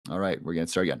All right, we're going to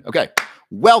start again. Okay.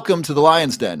 Welcome to the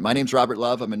Lion's Den. My name's Robert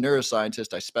Love. I'm a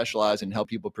neuroscientist. I specialize in help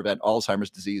people prevent Alzheimer's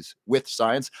disease with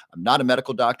science. I'm not a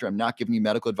medical doctor. I'm not giving you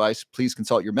medical advice. Please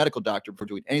consult your medical doctor before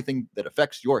doing anything that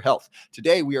affects your health.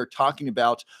 Today, we are talking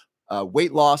about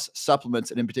weight loss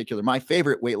supplements, and in particular, my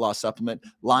favorite weight loss supplement,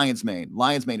 Lion's Mane.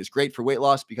 Lion's Mane is great for weight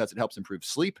loss because it helps improve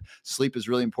sleep. Sleep is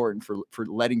really important for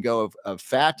letting go of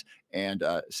fat and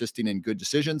assisting in good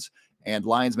decisions. And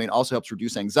Lion's Mane also helps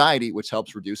reduce anxiety, which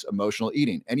helps reduce emotional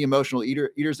eating. Any emotional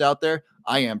eaters out there?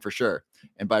 I am for sure.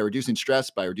 And by reducing stress,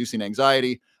 by reducing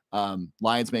anxiety,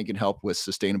 Lion's Mane can help with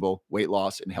sustainable weight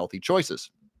loss and healthy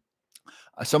choices.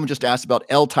 Someone just asked about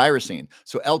L-tyrosine.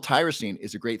 So L-tyrosine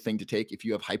is a great thing to take if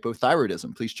you have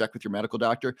hypothyroidism. Please check with your medical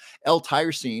doctor.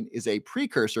 L-tyrosine is a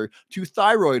precursor to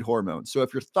thyroid hormone. So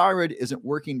if your thyroid isn't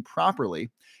working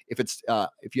properly, if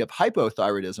you have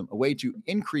hypothyroidism, a way to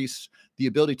increase the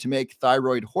ability to make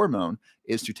thyroid hormone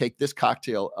is to take this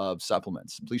cocktail of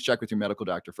supplements. Please check with your medical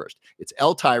doctor first. It's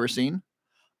L-tyrosine,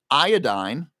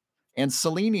 iodine, and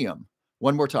selenium.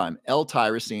 One more time,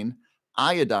 L-tyrosine,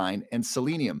 iodine, and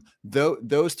selenium.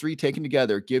 Those three taken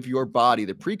together give your body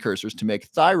the precursors to make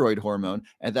thyroid hormone,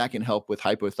 and that can help with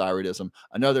hypothyroidism.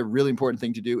 Another really important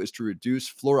thing to do is to reduce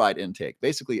fluoride intake,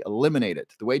 basically eliminate it.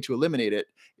 The way to eliminate it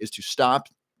is to stop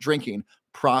drinking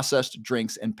processed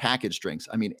drinks and packaged drinks.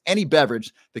 I mean, any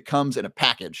beverage that comes in a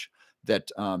package that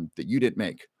you didn't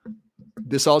make.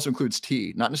 This also includes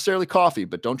tea, not necessarily coffee,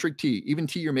 but don't drink tea, even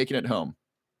tea you're making at home.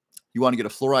 You want to get a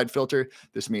fluoride filter.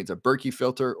 This means a Berkey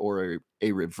filter or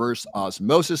a reverse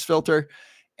osmosis filter,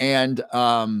 and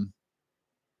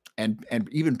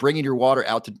even bringing your water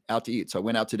out to eat. So I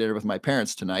went out to dinner with my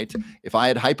parents tonight. If I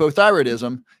had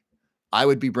hypothyroidism, I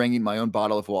would be bringing my own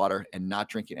bottle of water and not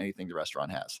drinking anything the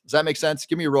restaurant has. Does that make sense?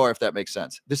 Give me a roar if that makes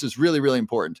sense. This is really, really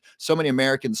important. So many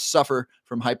Americans suffer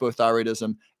from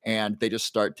hypothyroidism, and they just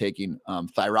start taking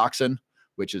thyroxine,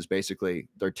 which is basically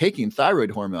they're taking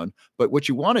thyroid hormone. But what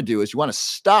you want to do is you want to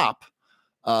stop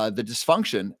the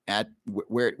dysfunction at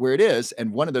where it is,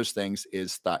 and one of those things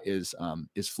is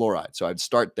fluoride. So I'd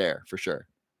start there for sure.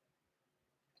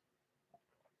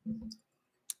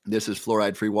 This is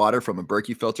fluoride-free water from a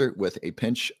Berkey filter with a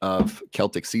pinch of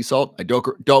Celtic sea salt. I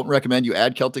don't recommend you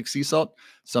add Celtic sea salt.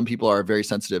 Some people are very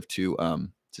sensitive to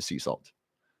sea salt.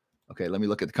 Okay, let me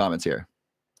look at the comments here.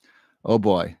 Oh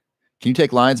boy. Can you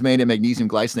take Lion's Mane and magnesium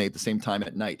glycinate at the same time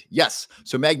at night? Yes.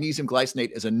 So magnesium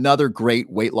glycinate is another great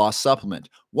weight loss supplement.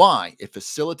 Why? It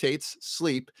facilitates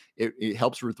sleep. It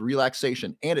helps with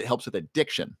relaxation, and it helps with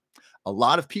addiction. A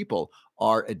lot of people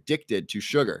are addicted to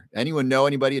sugar. Anyone know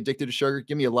anybody addicted to sugar?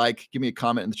 Give me a like. Give me a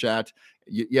comment in the chat.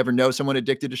 You ever know someone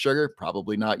addicted to sugar?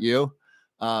 Probably not you.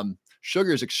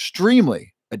 Sugar is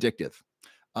extremely addictive.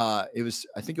 I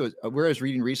think it was where I was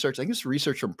reading research. I think it's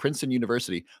research from Princeton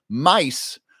University.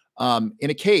 Mice in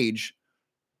a cage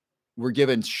were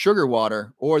given sugar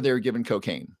water or they were given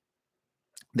cocaine.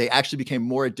 They actually became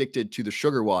more addicted to the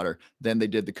sugar water than they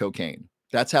did the cocaine.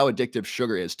 That's how addictive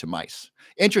sugar is to mice.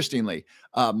 Interestingly,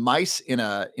 mice in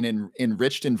an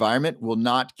enriched environment will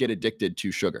not get addicted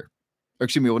to sugar, or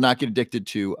excuse me, will not get addicted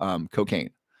to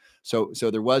cocaine. So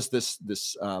there was this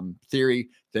theory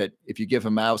that if you give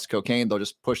a mouse cocaine, they'll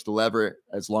just push the lever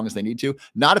as long as they need to.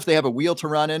 Not if they have a wheel to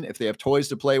run in, if they have toys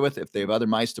to play with, if they have other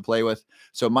mice to play with.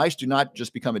 So mice do not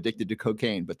just become addicted to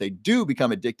cocaine, but they do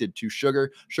become addicted to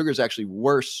sugar. Sugar is actually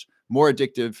worse, more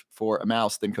addictive for a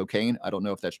mouse than cocaine. I don't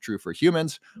know if that's true for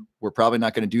humans. We're probably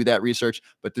not going to do that research,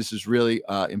 but this is really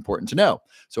important to know.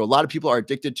 So a lot of people are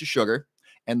addicted to sugar.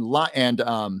 And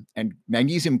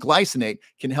magnesium glycinate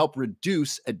can help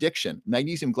reduce addiction.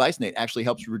 Magnesium glycinate actually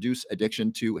helps reduce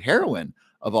addiction to heroin,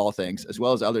 of all things, as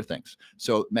well as other things.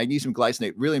 So magnesium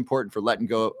glycinate, really important for letting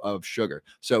go of sugar.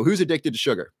 So who's addicted to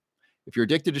sugar? If you're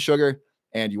addicted to sugar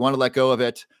and you want to let go of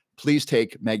it, please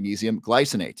take magnesium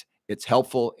glycinate. It's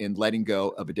helpful in letting go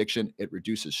of addiction. It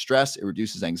reduces stress, it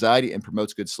reduces anxiety, and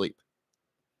promotes good sleep.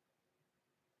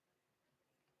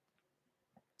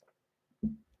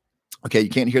 Okay, you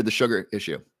can't hear the sugar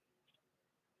issue.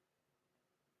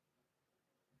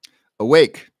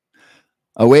 Awake.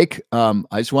 I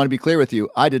just want to be clear with you.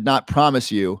 I did not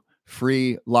promise you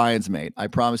free Lion's Mane. I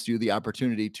promised you the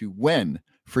opportunity to win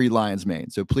free Lion's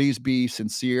Mane. So please be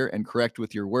sincere and correct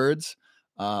with your words.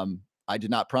 I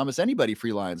did not promise anybody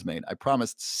free Lion's Mane. I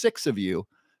promised 6 of you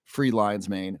free Lion's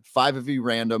Mane, 5 of you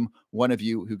random, 1 of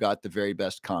you who got the very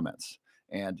best comments.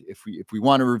 And if we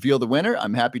want to reveal the winner,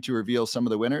 I'm happy to reveal some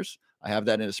of the winners. I have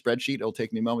that in a spreadsheet. It'll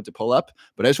take me a moment to pull up,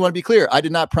 but I just want to be clear. I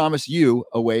did not promise you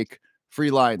Awake free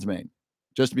Lion's Mane,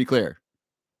 just to be clear.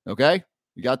 Okay.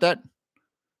 You got that?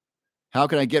 How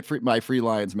can I get my free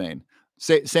Lion's Mane?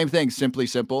 Same thing, simply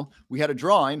simple. We had a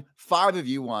drawing. 5 of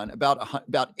you won.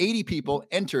 About 80 people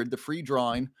entered the free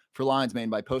drawing for Lion's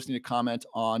Mane by posting a comment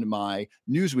on my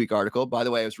Newsweek article. By the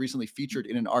way, I was recently featured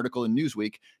in an article in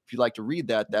Newsweek. If you'd like to read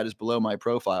that, that is below my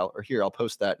profile. Or here, I'll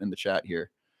post that in the chat here.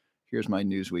 Here's my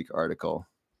Newsweek article.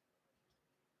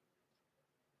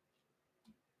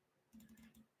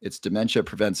 It's Dementia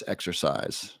Prevents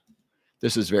Exercise.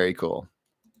 This is very cool.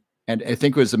 And I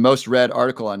think it was the most read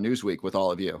article on Newsweek with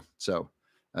all of you. So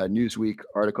Newsweek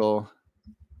article,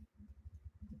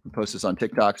 I'll post this on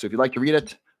TikTok. So if you'd like to read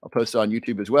it, I'll post it on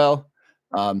YouTube as well.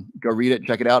 Go read it,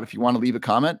 check it out. If you want to leave a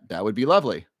comment, that would be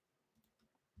lovely.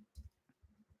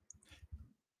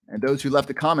 And those who left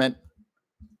a comment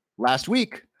last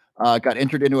week got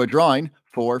entered into a drawing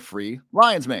for free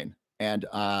Lion's Mane. And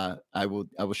I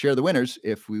will share the winners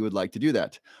if we would like to do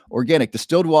that. Organic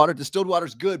distilled water. Distilled water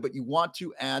is good, but you want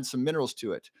to add some minerals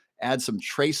to it. Add some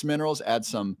trace minerals. Add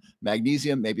some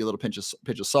magnesium, maybe a little pinch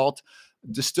of salt.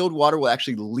 Distilled water will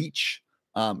actually leach.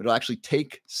 It'll actually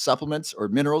take supplements or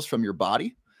minerals from your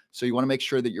body. So you want to make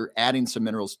sure that you're adding some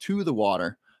minerals to the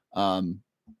water, so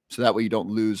that way you don't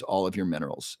lose all of your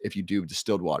minerals if you do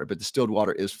distilled water. But distilled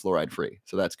water is fluoride free,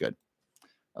 so that's good.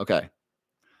 Okay,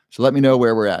 so let me know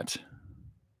where we're at.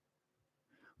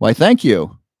 Why, thank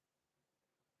you.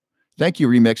 Thank you,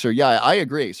 Remixer. Yeah, I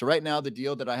agree. So right now, the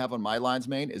deal that I have on my Lion's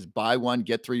Mane is buy 1,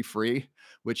 get 3 free,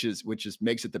 which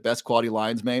makes it the best quality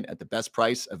Lion's Mane at the best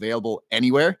price available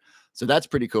anywhere. So that's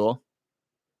pretty cool.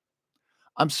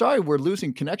 I'm sorry, we're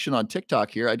losing connection on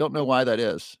TikTok here. I don't know why that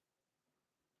is.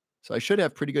 So I should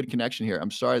have pretty good connection here.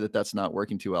 I'm sorry that that's not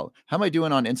working too well. How am I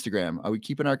doing on Instagram? Are we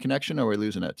keeping our connection or are we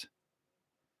losing it?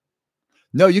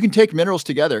 No, you can take minerals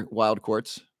together, Wild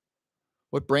Quartz.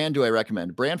 What brand do I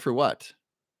recommend? Brand for what?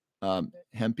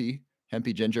 Hempy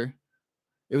Ginger.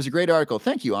 It was a great article.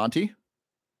 Thank you, Auntie.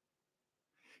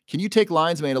 Can you take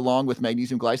Lion's Mane along with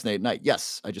magnesium glycinate at night?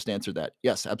 Yes, I just answered that.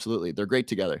 Yes, absolutely. They're great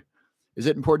together. Is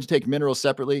it important to take minerals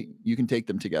separately? You can take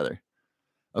them together.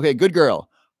 Okay, good girl.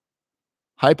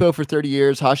 Hypo for 30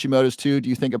 years, Hashimoto's too. Do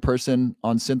you think a person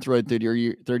on Synthroid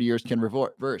 30 years can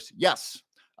reverse? Yes.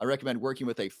 I recommend working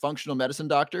with a functional medicine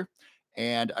doctor,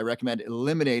 and I recommend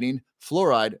eliminating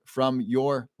fluoride from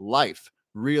your life.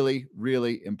 Really,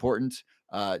 really important.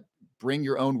 Bring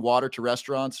your own water to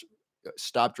restaurants.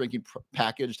 Stop drinking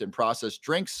packaged and processed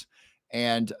drinks,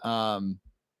 and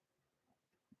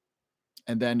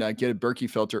then get a Berkey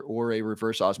filter or a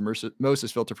reverse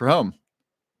osmosis filter for home.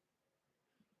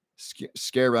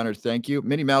 Scare Runner, thank you.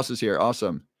 Minnie Mouse is here.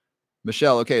 Awesome.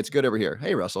 Michelle, okay, it's good over here.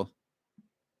 Hey, Russell.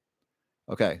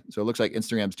 Okay, so it looks like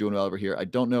Instagram's doing well over here. I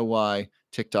don't know why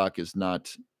TikTok is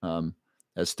not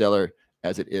as stellar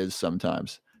as it is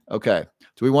sometimes. Okay,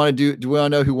 do we want to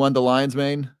know who won the Lion's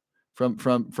Mane from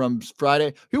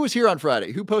Friday? Who was here on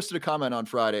Friday? Who posted a comment on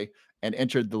Friday and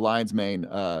entered the Lion's Mane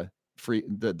free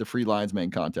Lion's Mane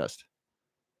contest?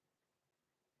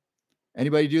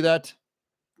 Anybody do that?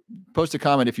 Post a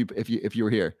comment if you were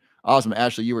here. Awesome,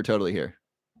 Ashley, you were totally here.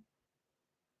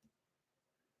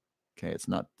 Okay, it's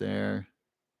not there.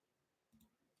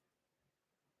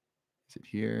 Is it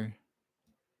here?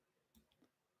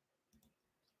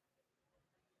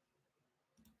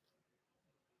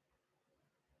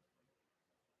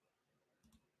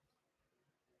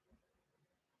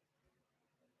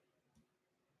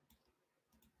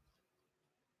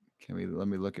 Let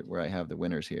me look at where I have the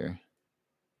winners here.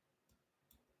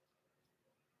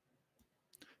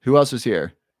 Who else is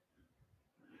here?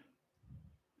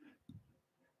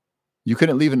 You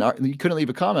couldn't leave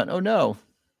a comment. Oh no. All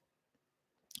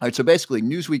right. So basically,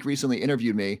 Newsweek recently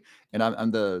interviewed me, and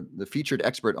I'm the featured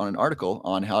expert on an article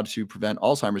on how to prevent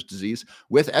Alzheimer's disease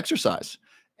with exercise,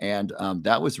 and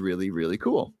that was really, really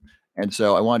cool. And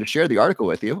so I wanted to share the article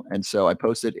with you, and so I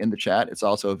posted in the chat. It's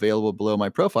also available below my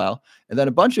profile, and then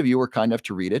a bunch of you were kind enough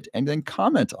to read it and then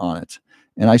comment on it,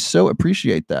 and I so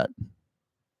appreciate that.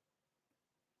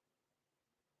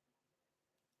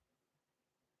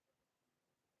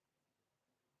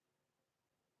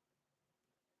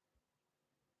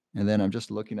 And then I'm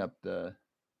just looking up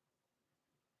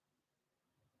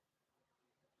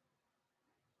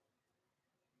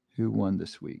who won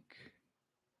this week.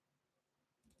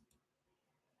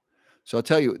 So I'll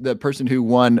tell you, the person who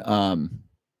won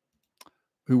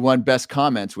best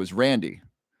comments was Randy.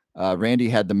 Randy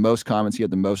had the most comments. He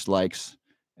had the most likes.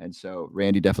 And so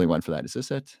Randy definitely won for that. Is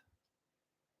this it?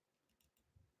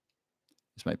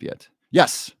 This might be it.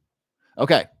 Yes.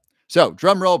 Okay. So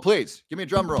drum roll, please. Give me a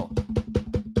drum roll.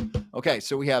 Okay.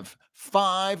 So we have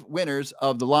 5 winners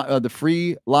of the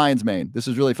free Lion's Mane. This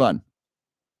is really fun.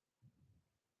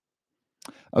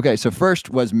 Okay. So first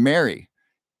was Mary.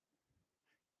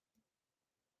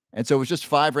 And so it was just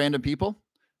 5 random people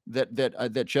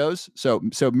that chose.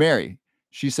 So Mary,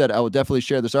 she said, I will definitely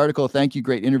share this article. Thank you.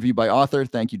 Great interview by author.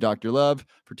 Thank you, Dr. Love,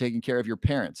 for taking care of your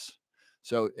parents.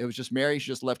 So it was just Mary. She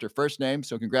just left her first name.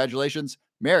 So congratulations,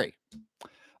 Mary.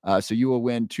 So you will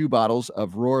win 2 bottles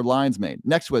of Roar Lion's Mane.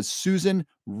 Next was Susan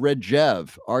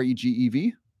Regev,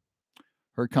 Regev.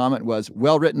 Her comment was,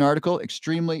 well-written article,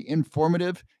 extremely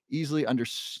informative, easily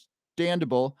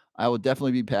understandable. I will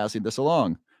definitely be passing this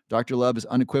along. Dr. Love is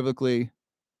unequivocally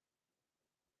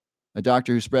a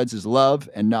doctor who spreads his love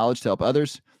and knowledge to help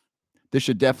others. This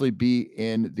should definitely be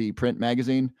in the print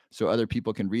magazine so other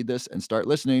people can read this and start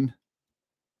listening.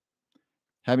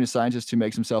 Having a scientist who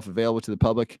makes himself available to the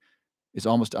public is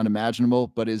almost unimaginable,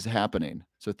 but is happening.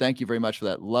 So thank you very much for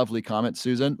that lovely comment,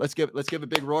 Susan. Let's give a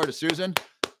big roar to Susan.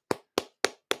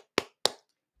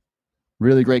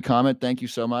 Really great comment. Thank you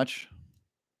so much.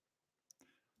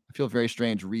 I feel very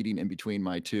strange reading in between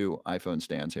my 2 iPhone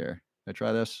stands here. Can I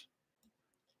try this?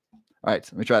 All right,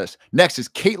 let me try this. Next is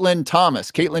Caitlin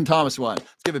Thomas. Caitlin Thomas won.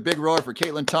 Let's give a big roar for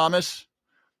Caitlin Thomas.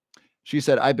 She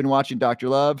said, I've been watching Dr.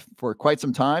 Love for quite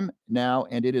some time now,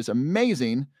 and it is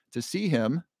amazing to see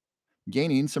him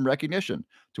gaining some recognition.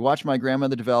 To watch my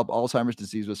grandmother develop Alzheimer's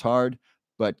disease was hard,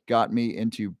 but got me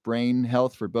into brain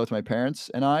health for both my parents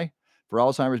and I. For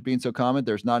Alzheimer's being so common,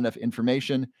 there's not enough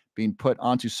information being put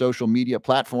onto social media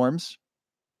platforms,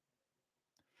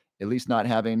 at least not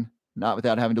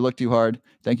without having to look too hard.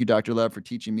 Thank you, Dr. Love, for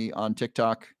teaching me on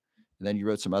TikTok. And then you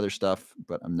wrote some other stuff,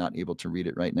 but I'm not able to read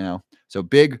it right now. So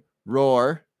big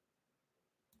roar.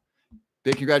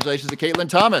 Big congratulations to Caitlin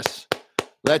Thomas.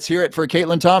 Let's hear it for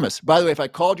Caitlin Thomas. By the way, if I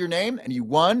called your name and you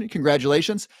won,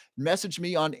 congratulations. Message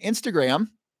me on Instagram,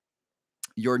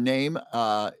 your name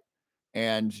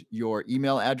and your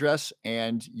email address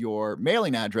and your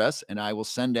mailing address, and I will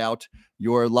send out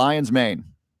your Lion's Mane.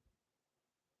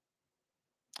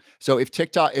 So if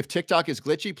TikTok is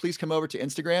glitchy, please come over to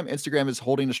Instagram. Instagram is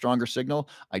holding a stronger signal.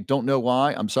 I don't know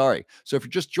why. I'm sorry. So if you're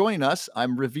just joining us,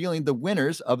 I'm revealing the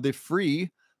winners of the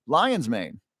free Lion's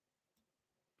Mane.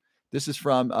 This is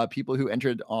from people who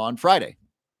entered on Friday.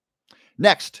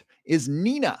 Next is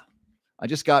Nina. I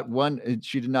just got one.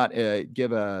 She did not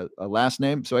give a last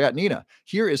name, so I got Nina.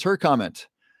 Here is her comment.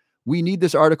 We need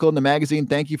this article in the magazine.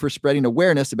 Thank you for spreading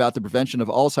awareness about the prevention of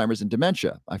Alzheimer's and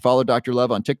dementia. I follow Dr.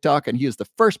 Love on TikTok, and he is the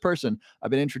first person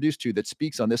I've been introduced to that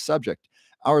speaks on this subject.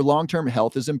 Our long-term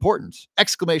health is important!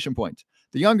 Exclamation point.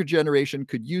 The younger generation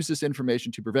could use this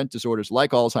information to prevent disorders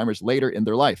like Alzheimer's later in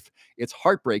their life. It's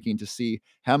heartbreaking to see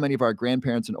how many of our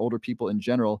grandparents and older people in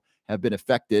general have been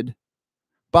affected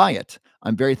by it.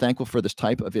 I'm very thankful for this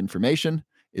type of information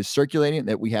is circulating,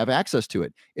 that we have access to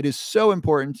it. It is so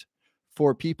important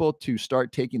for people to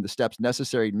start taking the steps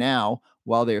necessary now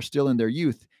while they are still in their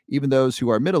youth. Even those who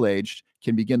are middle-aged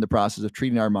can begin the process of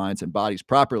treating our minds and bodies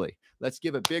properly. Let's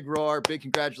give a big roar, big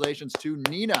congratulations to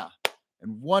Nina.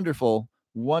 And wonderful,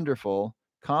 wonderful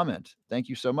comment. Thank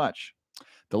you so much.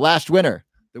 The last winner,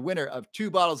 the winner of 2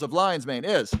 bottles of Lion's Mane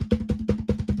is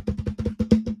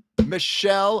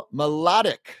Michelle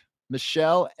Mladic.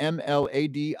 Michelle,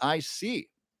 Mladic.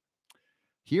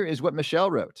 Here is what Michelle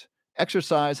wrote.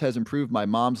 Exercise has improved my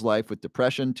mom's life with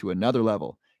depression to another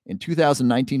level. In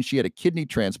 2019, she had a kidney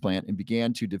transplant and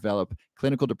began to develop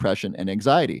clinical depression and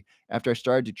anxiety. After I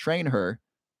started to train her,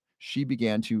 she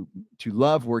began to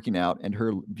love working out, and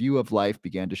her view of life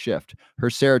began to shift. Her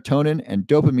serotonin and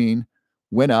dopamine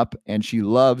went up, and she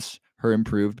loves her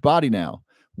improved body now.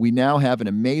 We now have an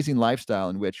amazing lifestyle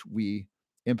in which we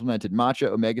implemented matcha,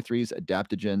 omega-3s,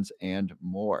 adaptogens, and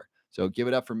more. So give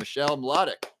it up for Michelle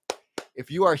Mladic. If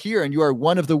you are here and you are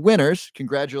one of the winners,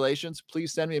 congratulations.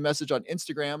 Please send me a message on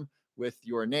Instagram with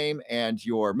your name and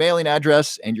your mailing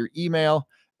address and your email,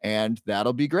 and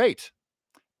that'll be great.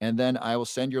 And then I will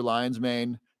send your Lion's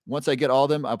Mane. Once I get all of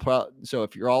them, so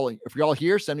if you're all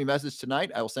here, send me a message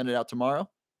tonight. I will send it out tomorrow.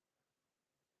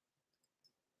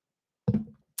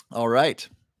 All right.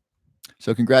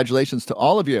 So congratulations to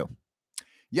all of you.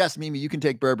 Yes, Mimi, you can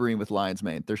take berberine with Lion's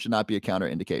Mane. There should not be a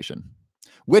counterindication.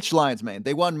 Which Lion's Mane?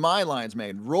 They won my Lion's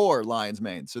Mane, Roar Lion's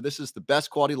Mane. So this is the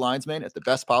best quality Lion's Mane at the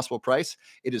best possible price.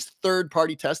 It is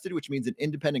third-party tested, which means an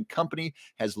independent company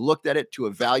has looked at it to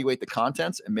evaluate the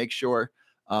contents and make sure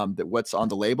that what's on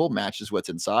the label matches what's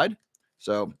inside.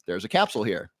 So there's a capsule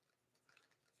here.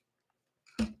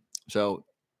 So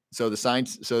the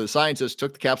scientists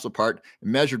took the capsule apart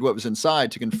and measured what was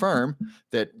inside to confirm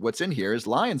that what's in here is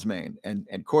Lion's Mane and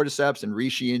cordyceps and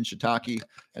reishi and shiitake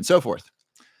and so forth.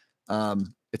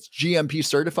 It's GMP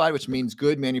certified, which means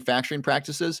good manufacturing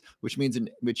practices, which means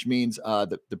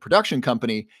the production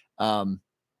company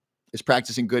is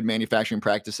practicing good manufacturing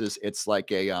practices. It's like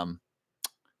a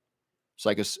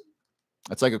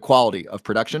It's like a quality of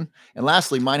production. And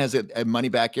lastly, mine has a money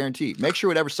back guarantee. Make sure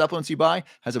whatever supplements you buy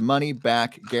has a money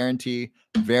back guarantee.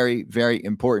 Very, very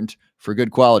important for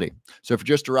good quality. So if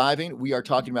you're just arriving, we are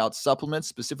talking about supplements,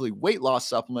 specifically weight loss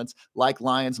supplements like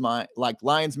Lion's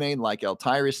Mane, like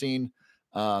L-tyrosine,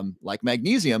 like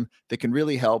magnesium that can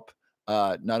really help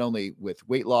not only with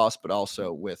weight loss, but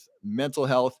also with mental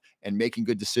health and making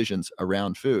good decisions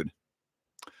around food.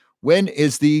 When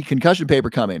is the concussion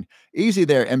paper coming? Easy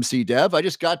there, MC Dev. I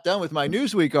just got done with my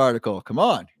Newsweek article. Come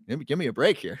on, give me a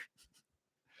break here.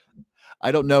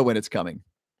 I don't know when it's coming.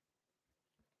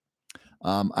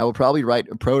 I will probably write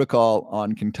a protocol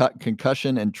on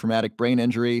concussion and traumatic brain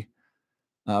injury.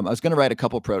 I was going to write a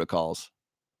couple protocols,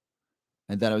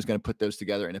 and then I was going to put those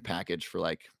together in a package for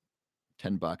like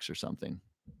 $10 or something.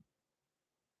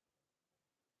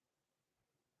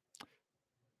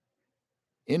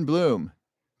 In Bloom,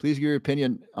 please give your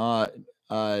opinion. I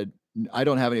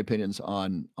don't have any opinions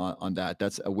on that.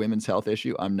 That's a women's health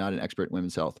issue. I'm not an expert in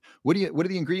women's health. What are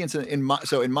the ingredients in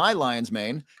my Lion's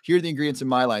Mane? Here are the ingredients in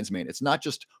my Lion's Mane. It's not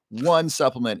just one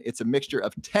supplement. It's a mixture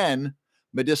of 10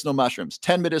 medicinal mushrooms.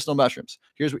 10 medicinal mushrooms.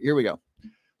 Here we go.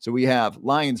 So we have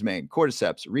Lion's Mane,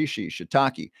 cordyceps, reishi,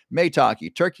 shiitake,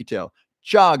 maitake, turkey tail,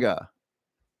 chaga,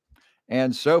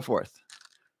 and so forth.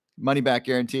 Money back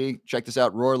guarantee. Check this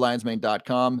out,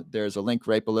 roarlionsmane.com. There's a link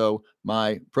right below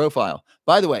my profile.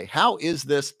 By the way, how is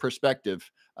this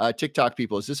perspective? TikTok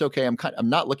people, is this okay? I'm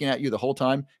not looking at you the whole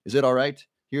time. Is it all right?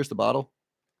 Here's the bottle.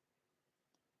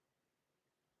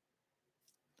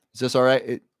 Is this all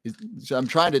right? So I'm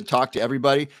trying to talk to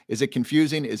everybody. Is it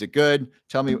confusing? Is it good?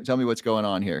 Tell me what's going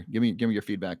on here. Give me your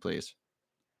feedback, please.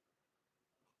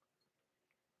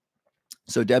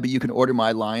 So Debbie, you can order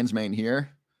my Lion's Mane here.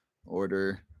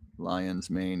 Order Lion's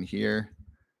Mane here,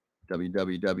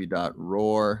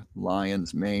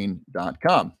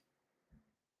 www.roarlionsmane.com.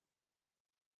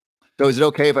 So is it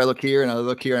okay if I look here and I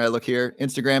look here and I look here?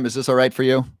 Instagram, is this all right for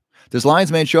you? Does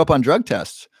Lion's Mane show up on drug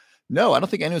tests? No, I don't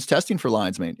think anyone's testing for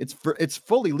Lion's Mane. It's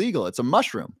fully legal. It's a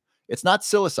mushroom. It's not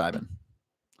psilocybin.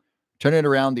 Turn it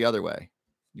around the other way.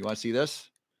 You want to see this?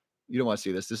 You don't want to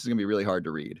see this. This is going to be really hard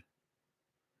to read.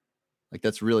 Like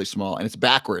that's really small and it's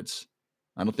backwards.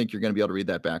 I don't think you're going to be able to read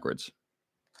that backwards.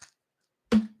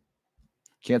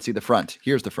 Can't see the front.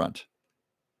 Here's the front.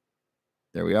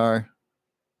 There we are.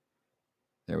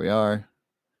 There we are.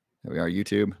 There we are,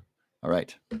 YouTube. All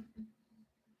right.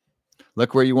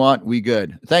 Look where you want. We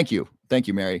good. Thank you. Thank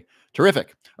you, Mary.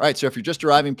 Terrific. All right. So if you're just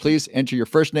arriving, please enter your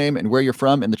first name and where you're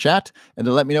from in the chat. And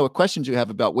then let me know what questions you have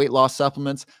about weight loss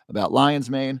supplements, about Lion's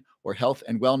Mane, or health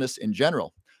and wellness in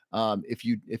general. If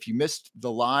you missed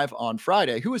the live on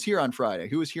Friday, who was here on Friday?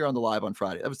 Who was here on the live on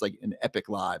Friday? That was like an epic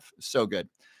live. So good.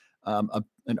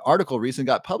 An article recently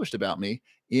got published about me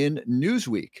in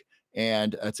Newsweek,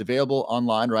 and it's available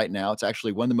online right now. It's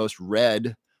actually one of the most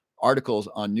read articles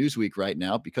on Newsweek right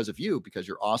now because of you, because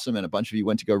you're awesome. And a bunch of you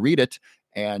went to go read it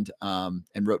and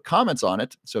wrote comments on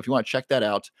it. So if you want to check that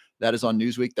out, that is on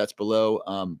Newsweek. That's below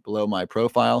my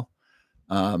profile.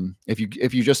 If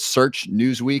you just search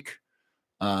Newsweek,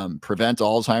 prevent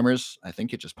Alzheimer's, I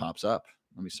think it just pops up.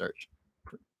 Let me search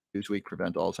Newsweek,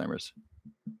 prevent Alzheimer's.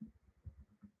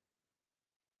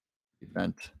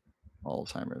 Prevent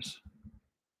Alzheimer's.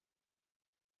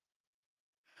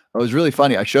 It was really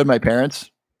funny. I showed my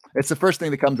parents. It's the first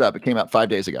thing that comes up. It came out 5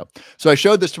 days ago. So I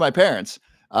showed this to my parents.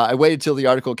 I waited till the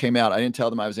article came out. I didn't tell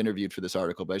them I was interviewed for this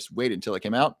article, but I just waited until it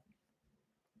came out.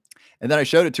 And then I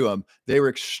showed it to them. They were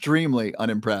extremely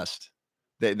unimpressed.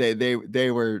 They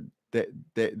were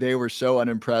so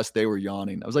unimpressed. They were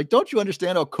yawning. I was like, don't you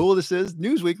understand how cool this is?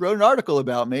 Newsweek wrote an article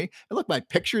about me. And look, my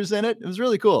picture's in it. It was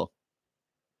really cool.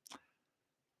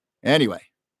 Anyway,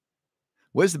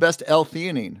 what is the best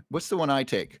L-theanine? What's the one I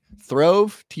take?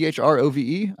 Throve,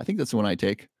 Throve. I think that's the one I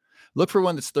take. Look for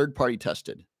one that's third-party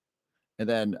tested. And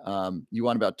then you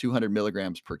want about 200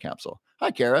 milligrams per capsule. Hi,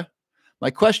 Kara.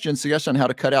 My question, suggestion on how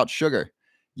to cut out sugar.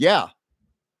 Yeah.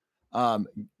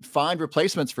 Find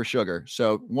replacements for sugar.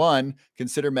 So one,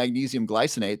 consider magnesium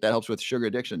glycinate. That helps with sugar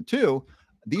addiction. Two,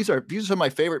 these are some of my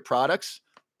favorite products.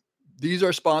 These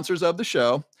are sponsors of the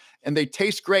show. And they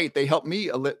taste great. They help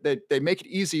me. They make it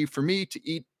easy for me to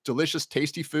eat delicious,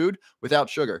 tasty food without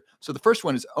sugar. So the first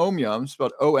one is Omyum,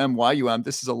 spelled O-M-Y-U-M.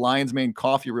 This is a Lion's Mane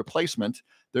coffee replacement.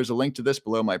 There's a link to this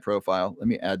below my profile. Let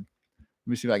me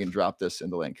see if I can drop this in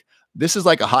the link. This is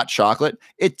like a hot chocolate.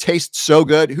 It tastes so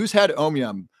good. Who's had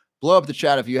Omyum? Blow up the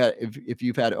chat if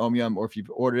you've had Omyum or if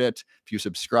you've ordered it, if you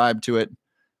subscribe to it.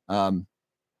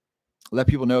 Let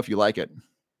people know if you like it.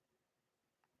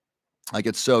 Like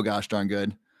it's so gosh darn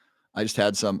good. I just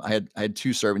had some. I had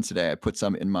 2 servings today. I put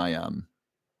some in my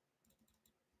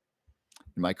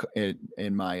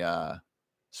in my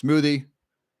smoothie.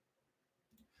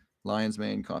 Lion's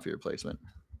Mane coffee replacement.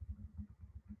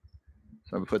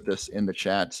 So I'm gonna put this in the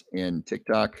chat in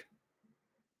TikTok.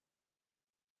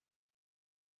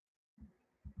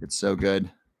 It's so good.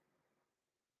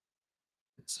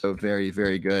 It's so very,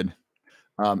 very good.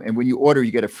 And when you order,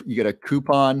 you get a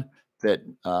coupon that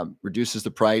reduces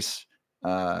the price.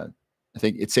 I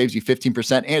think it saves you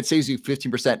 15%, and it saves you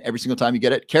 15% every single time you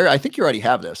get it. Carrie, I think you already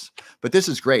have this, but this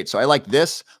is great. So I like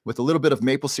this with a little bit of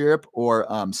maple syrup or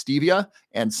stevia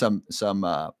and some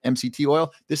MCT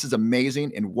oil. This is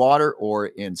amazing in water or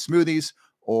in smoothies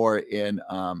or in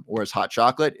or as hot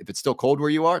chocolate. If it's still cold where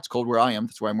you are, it's cold where I am.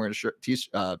 That's why I'm wearing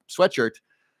a sweatshirt.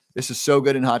 This is so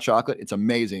good in hot chocolate. It's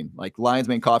amazing. Like Lion's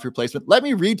Mane coffee replacement. Let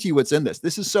me read to you what's in this.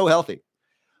 This is so healthy.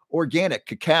 Organic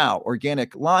cacao,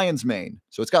 organic lion's mane.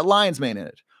 So it's got lion's mane in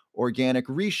it. Organic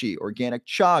reishi, organic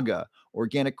chaga,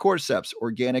 organic cordyceps,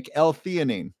 organic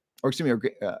L-theanine,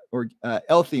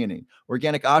 L-theanine,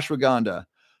 organic ashwagandha,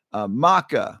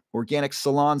 maca, organic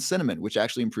Ceylon cinnamon, which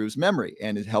actually improves memory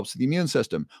and it helps the immune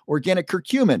system. Organic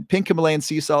curcumin, pink Himalayan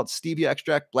sea salt, stevia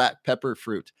extract, black pepper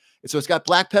fruit. And so it's got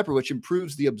black pepper, which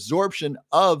improves the absorption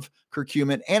of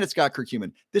curcumin, and it's got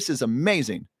curcumin. This is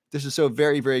amazing. This is so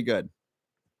very, very good.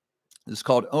 This is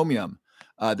called Omium.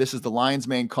 This is the Lion's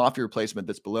Mane coffee replacement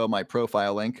that's below my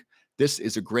profile link. This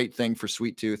is a great thing for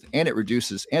sweet tooth, and it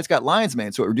reduces, and it's got lion's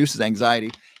mane, so it reduces anxiety.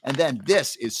 And then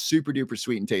this is super duper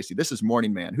sweet and tasty. This is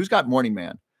Morning Man. Who's got Morning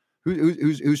Man?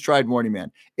 Who's tried Morning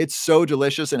Man? It's so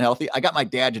delicious and healthy. I got my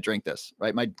dad to drink this,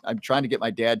 right? I'm trying to get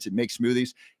my dad to make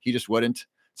smoothies. He just wouldn't.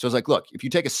 So I was like, look, if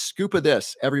you take a scoop of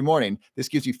this every morning, this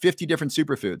gives you 50 different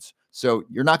superfoods. So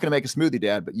you're not going to make a smoothie,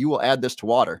 Dad, but you will add this to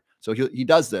water. So he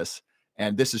does this.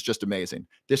 And this is just amazing.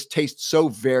 This tastes so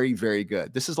very, very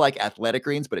good. This is like athletic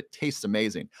greens, but it tastes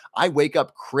amazing. I wake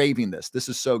up craving this. This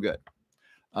is so good.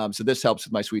 So this helps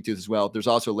with my sweet tooth as well. There's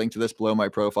also a link to this below my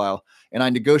profile. And I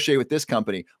negotiate with this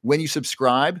company. When you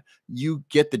subscribe, you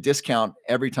get the discount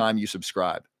every time you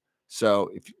subscribe. So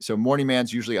Morning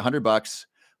Man's usually $100.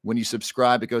 When you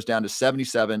subscribe, it goes down to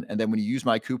 77. And then when you use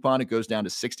my coupon, it goes down to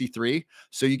 63.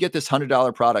 So you get this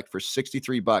 $100 product for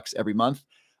 $63 every month.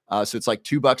 So it's like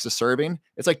 $2 a serving.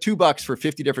 It's like $2 for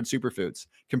 50 different superfoods.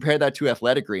 Compare that to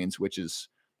athletic greens, which is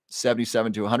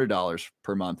 $77 to $100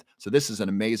 per month. So this is an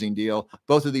amazing deal.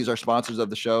 Both of these are sponsors of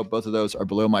the show. Both of those are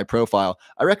below my profile.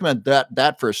 I recommend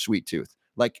that for a sweet tooth.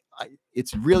 Like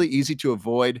it's really easy to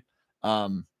avoid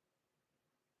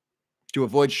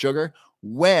sugar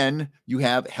when you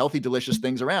have healthy, delicious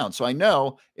things around. So I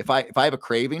know if I have a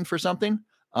craving for something,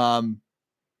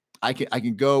 I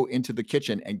can go into the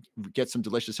kitchen and get some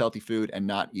delicious, healthy food and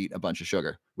not eat a bunch of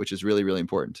sugar, which is really, really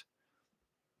important.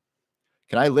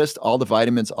 Can I list all the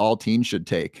vitamins all teens should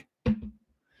take?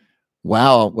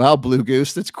 Wow, Blue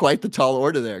Goose, that's quite the tall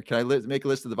order there. Can I make a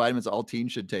list of the vitamins all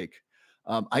teens should take?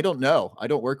 I don't know. I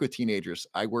don't work with teenagers.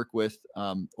 I work with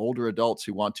older adults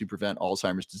who want to prevent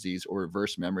Alzheimer's disease or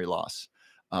reverse memory loss.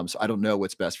 So I don't know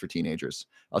what's best for teenagers.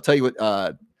 I'll tell you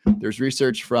what, there's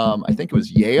research from, I think it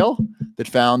was Yale, that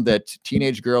found that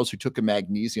teenage girls who took a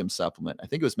magnesium supplement, I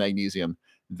think it was magnesium,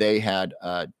 they had,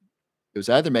 it was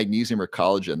either magnesium or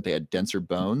collagen. They had denser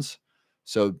bones.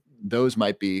 So those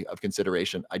might be of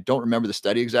consideration. I don't remember the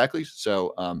study exactly.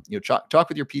 So, talk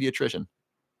with your pediatrician.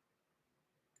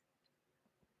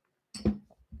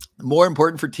 More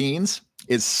important for teens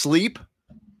is sleep,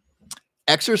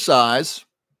 exercise,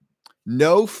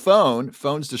 no phone.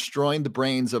 Phones destroying the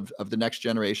brains of the next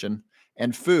generation,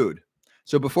 and food.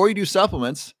 So before you do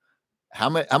supplements, how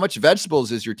much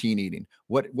vegetables is your teen eating?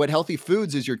 What healthy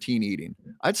foods is your teen eating?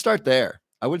 I'd start there.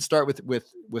 I would start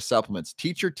with supplements.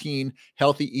 Teach your teen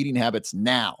healthy eating habits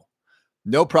now.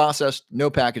 No processed,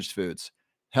 no packaged foods.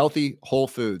 Healthy whole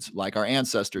foods like our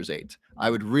ancestors ate. I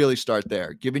would really start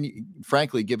there. Giving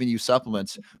you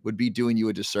supplements would be doing you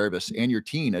a disservice and your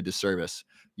teen a disservice.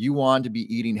 You want to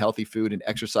be eating healthy food and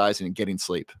exercising and getting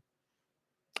sleep.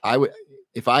 I would,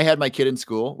 if I had my kid in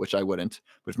school, which I wouldn't,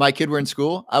 but if my kid were in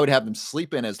school, I would have them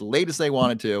sleep in as late as they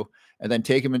wanted to, and then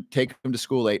take them to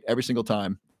school late every single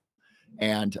time.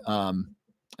 And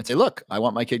I'd say, look, I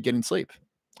want my kid getting sleep.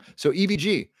 So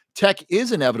EVG, tech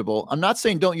is inevitable. I'm not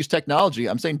saying don't use technology.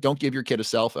 I'm saying don't give your kid a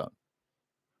cell phone.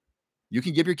 You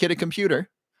can give your kid a computer.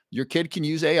 Your kid can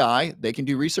use AI. They can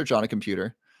do research on a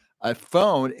computer. A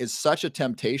phone is such a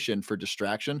temptation for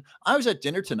distraction. I was at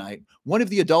dinner tonight. One of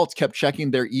the adults kept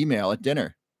checking their email at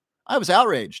dinner. I was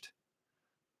outraged.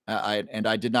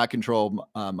 I did not control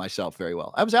myself very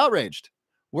well. I was outraged.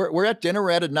 We're at dinner.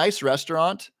 We're at a nice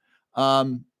restaurant.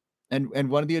 And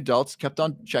one of the adults kept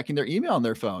on checking their email on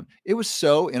their phone. It was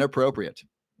so inappropriate.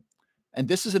 And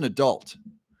this is an adult.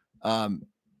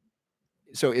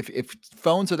 So if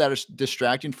phones are that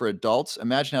distracting for adults,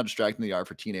 imagine how distracting they are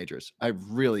for teenagers. I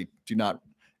really do not.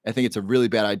 I think it's a really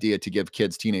bad idea to give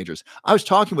kids teenagers. I was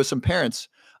talking with some parents,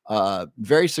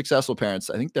 very successful parents.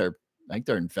 I think they're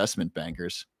investment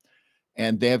bankers,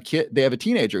 and they have a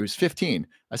teenager who's 15.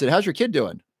 I said, "How's your kid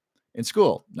doing in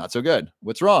school?" "Not so good."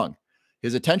 "What's wrong?"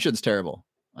 "His attention's terrible."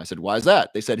 I said, "Why is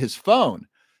that?" They said, "His phone.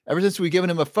 Ever since we've given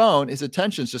him a phone, his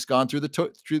attention's just gone through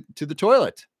to the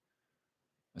toilet."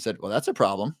 I said, "Well, that's a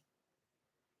problem."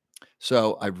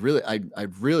 So I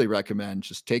really recommend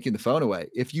just taking the phone away.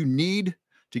 If you need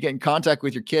to get in contact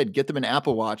with your kid, get them an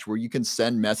Apple Watch where you can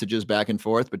send messages back and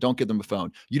forth, but don't give them a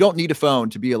phone. You don't need a phone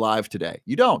to be alive today.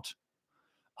 You don't.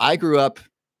 I grew up,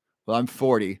 well, I'm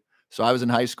 40, so I was in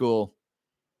high school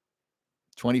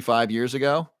 25 years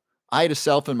ago. I had a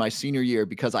cell phone my senior year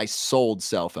because I sold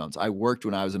cell phones. I worked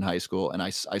when I was in high school, and I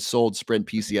sold Sprint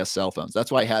PCS cell phones.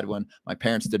 That's why I had one. My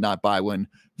parents did not buy one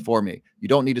for me. You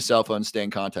don't need a cell phone to stay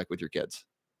in contact with your kids.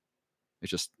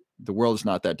 It's just, the world is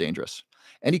not that dangerous.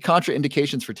 Any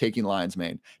contraindications for taking lion's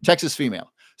mane? Texas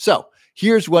female. So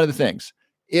here's one of the things.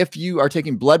 If you are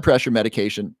taking blood pressure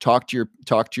medication, talk to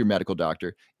your medical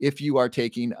doctor. If you are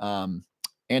taking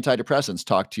antidepressants,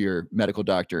 talk to your medical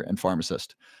doctor and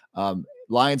pharmacist.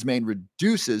 Lion's mane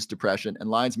reduces depression, and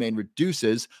lion's mane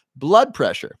reduces blood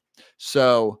pressure.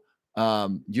 So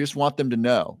you just want them to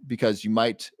know, because you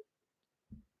might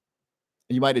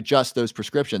adjust those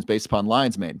prescriptions based upon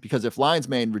lion's mane. Because if lion's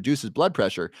mane reduces blood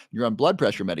pressure, you're on blood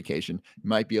pressure medication, you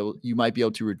might be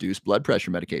able to reduce blood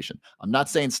pressure medication. I'm not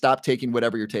saying stop taking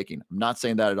whatever you're taking. I'm not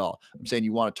saying that at all. I'm saying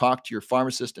you want to talk to your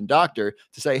pharmacist and doctor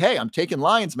to say, "Hey, I'm taking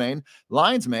lion's mane.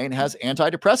 Lion's mane has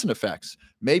antidepressant effects.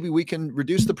 Maybe we can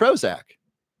reduce the Prozac."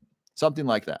 Something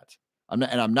like that.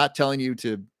 I'm not telling you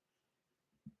to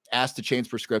ask to change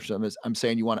prescription. I'm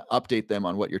saying you want to update them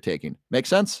on what you're taking. Make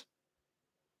sense?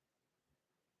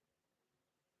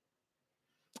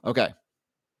 Okay.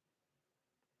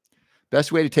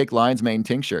 Best way to take lion's mane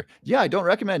tincture. Yeah, I don't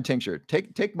recommend tincture.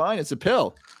 Take mine. It's a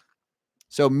pill.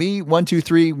 So me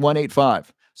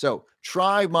 123185. So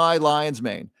try my lion's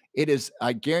mane. It is,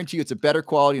 I guarantee you, it's a better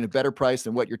quality and a better price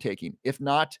than what you're taking. If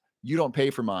not, you don't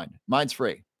pay for mine. Mine's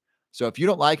free. So if you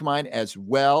don't like mine as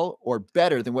well or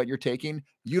better than what you're taking,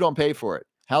 you don't pay for it.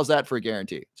 How's that for a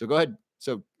guarantee? So go ahead.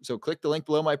 So click the link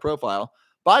below my profile,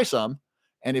 buy some.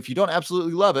 And if you don't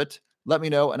absolutely love it, let me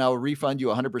know and I will refund you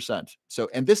 100%. So,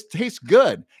 and this tastes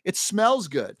good. It smells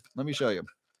good. Let me show you.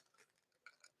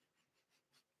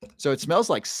 So it smells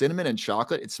like cinnamon and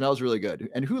chocolate. It smells really good.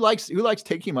 And who likes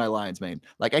taking my lion's mane?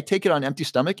 Like, I take it on empty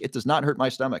stomach. It does not hurt my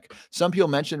stomach. Some people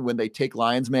mention when they take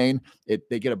lion's mane,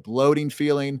 they get a bloating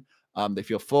feeling. They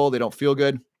feel full. They don't feel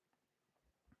good.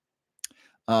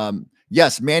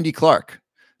 Yes, Mandy Clark.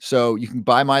 So you can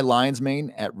buy my lion's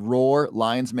mane at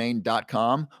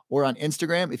roarlionsmane.com or on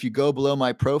Instagram. If you go below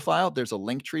my profile, there's a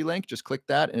Linktree link. Just click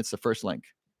that and it's the first link.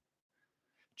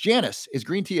 Janice, is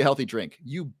green tea a healthy drink?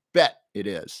 You bet it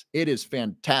is. It is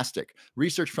fantastic.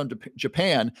 Research from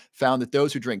Japan found that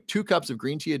those who drink 2 cups of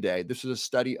green tea a day, this is a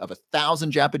study of 1,000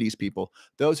 Japanese people,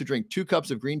 those who drink 2 cups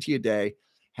of green tea a day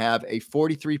have a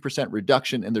 43%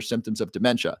 reduction in their symptoms of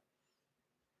dementia.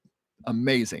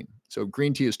 Amazing. So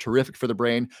green tea is terrific for the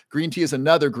brain. Green tea is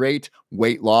another great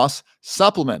weight loss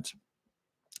supplement.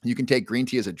 You can take green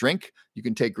tea as a drink. You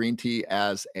can take green tea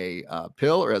as a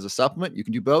pill or as a supplement. You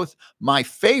can do both. My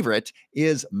favorite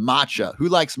is matcha. Who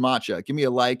likes matcha? Give me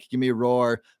a like, give me a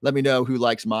roar. Let me know who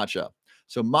likes matcha.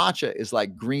 So matcha is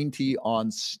like green tea on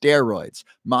steroids.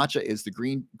 Matcha is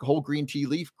the whole green tea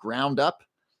leaf ground up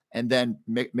and then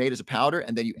made as a powder.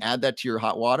 And then you add that to your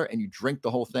hot water and you drink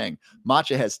the whole thing.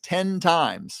 Matcha has 10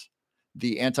 times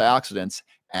the antioxidants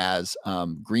as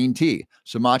green tea.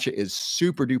 So matcha is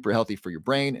super duper healthy for your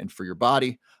brain and for your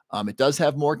body. It does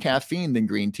have more caffeine than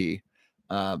green tea.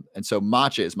 And so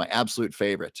matcha is my absolute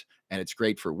favorite. And it's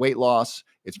great for weight loss.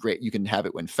 It's great. You can have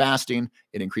it when fasting.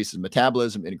 It increases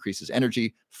metabolism. It increases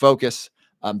energy, focus.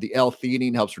 The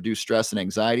L-theanine helps reduce stress and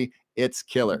anxiety. It's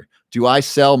killer. Do I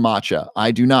sell matcha?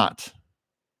 I do not.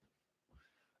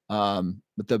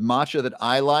 But the matcha that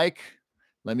I like,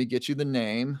 let me get you the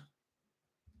name.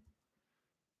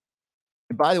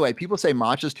 And by the way, people say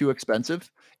matcha is too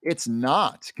expensive. It's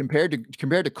not. Compared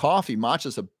to coffee, matcha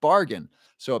is a bargain.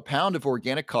 So a pound of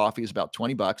organic coffee is about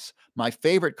 $20. My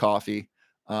favorite coffee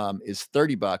is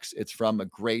 $30. It's from a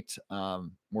great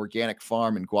organic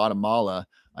farm in Guatemala.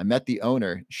 I met the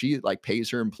owner. She pays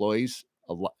her employees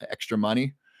a lot extra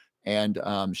money, and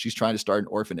she's trying to start an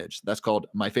orphanage.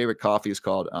 My favorite coffee is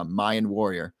called Mayan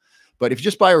Warrior. But if you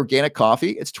just buy organic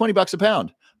coffee, it's $20 a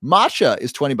pound. Matcha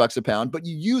is 20 bucks a pound, but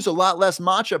you use a lot less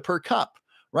matcha per cup,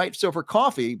 right? So for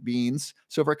coffee beans,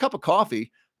 so for a cup of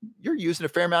coffee, you're using a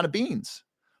fair amount of beans.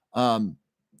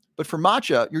 But for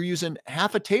matcha, you're using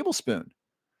half a tablespoon.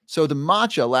 So the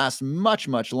matcha lasts much,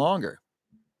 much longer.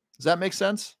 Does that make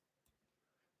sense?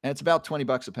 And it's about 20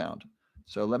 bucks a pound.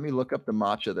 So let me look up the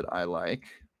matcha that I like.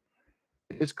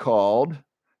 It's called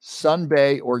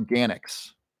Sunbay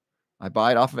Organics. I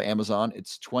buy it off of Amazon.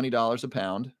 It's $20 a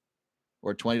pound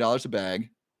or $20 a bag.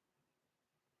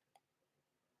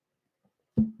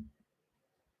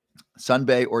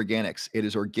 Sunbay Organics. It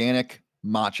is organic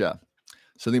matcha.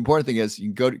 So the important thing is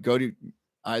you can go to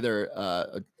either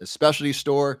a specialty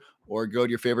store or go to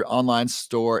your favorite online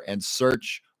store and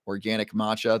search organic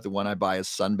matcha. The one I buy is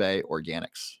Sunbay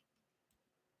Organics.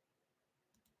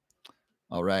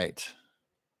 All right.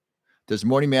 Does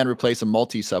Morning Man replace a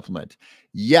multi-supplement?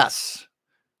 Yes.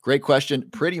 Great question.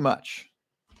 Pretty much.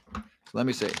 Let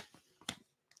me see.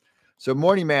 So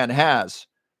Morning Man has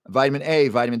vitamin A,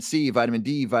 vitamin C, vitamin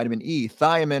D, vitamin E,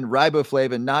 thiamine,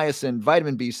 riboflavin, niacin,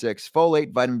 vitamin B6,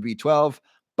 folate, vitamin B12,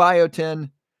 biotin,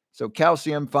 so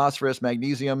calcium, phosphorus,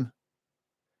 magnesium,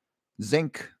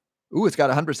 zinc. Ooh, it's got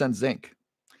 100% zinc.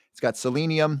 It's got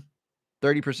selenium,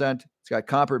 30%. It's got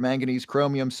copper, manganese,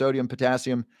 chromium, sodium,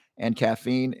 potassium, and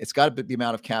caffeine. It's got the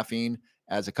amount of caffeine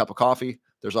as a cup of coffee.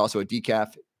 There's also a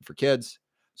decaf for kids.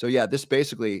 So yeah, this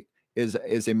basically is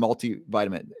a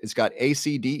multivitamin. It's got A,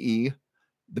 C, D, E,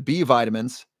 the B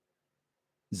vitamins,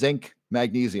 zinc,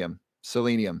 magnesium,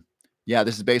 selenium. Yeah,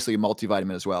 this is basically a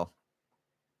multivitamin as well.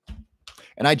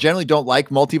 And I generally don't like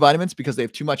multivitamins because they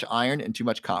have too much iron and too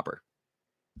much copper.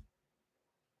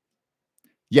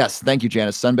 Yes, thank you,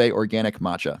 Janice. Sunbay Organic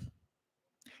Matcha.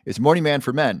 Is Morning Man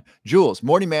for men? Jules,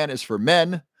 Morning Man is for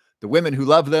men, the women who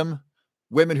love them,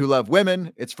 women who love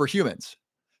women. It's for humans.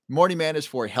 Morning Man is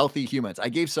for healthy humans. I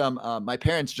gave some, my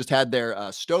parents just had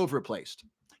their stove replaced.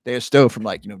 They had a stove from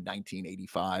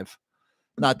 1985.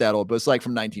 Not that old, but it's like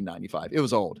from 1995. It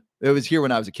was old. It was here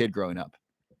when I was a kid growing up.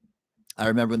 I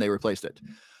remember when they replaced it.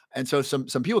 And so some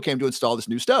people came to install this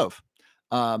new stove.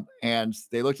 And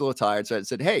they looked a little tired. So I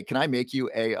said, hey, can I make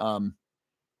you a,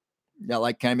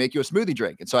 can I make you a smoothie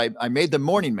drink? And so I made the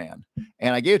Morning Man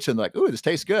and I gave it to them like, ooh, this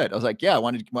tastes good. I was like, yeah, I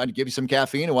wanted to give you some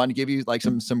caffeine. I wanted to give you like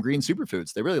some green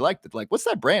superfoods. They really liked it. Like, what's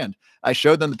that brand? I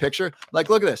showed them the picture. Like,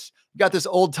 look at this. You got this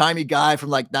old timey guy from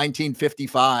like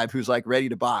 1955 who's like ready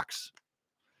to box.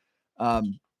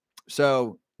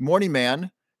 So Morning Man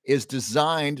is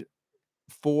designed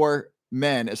for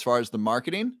men as far as the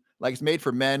marketing. Like it's made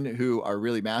for men who are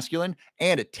really masculine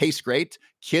and it tastes great.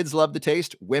 Kids love the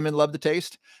taste. Women love the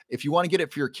taste. If you want to get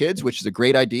it for your kids, which is a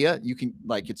great idea, you can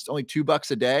it's only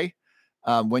 $2 a day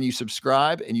when you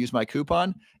subscribe and use my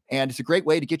coupon. And it's a great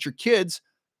way to get your kids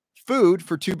food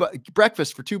for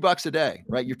breakfast for $2 a day,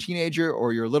 right? Your teenager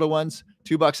or your little ones,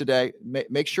 $2 a day.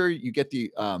 Make sure you get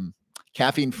the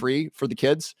caffeine free for the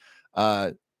kids.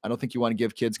 I don't think you want to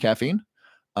give kids caffeine.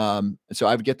 So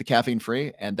I would get the caffeine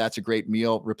free, and that's a great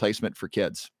meal replacement for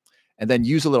kids. And then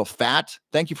use a little fat.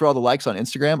 Thank you for all the likes on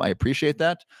Instagram. I appreciate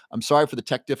that. I'm sorry for the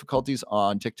tech difficulties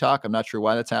on TikTok. I'm not sure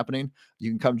why that's happening. You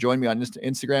can come join me on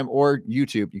Instagram or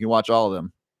YouTube. You can watch all of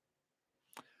them.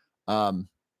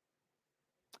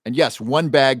 And yes, 1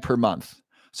 bag per month.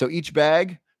 So each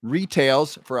bag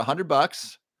retails for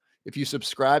 $100. If you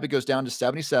subscribe, it goes down to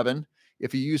 77.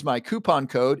 If you use my coupon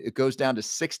code, it goes down to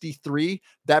 63.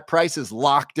 That price is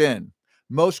locked in.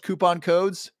 Most coupon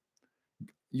codes,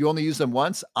 you only use them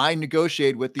once. I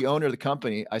negotiated with the owner of the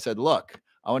company. I said, look,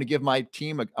 I want to give my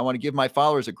team, I want to give my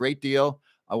followers a great deal.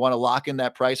 I want to lock in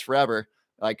that price forever.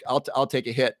 Like I'll take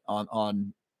a hit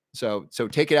on, so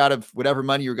take it out of whatever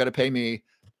money you're going to pay me.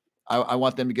 I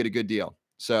want them to get a good deal.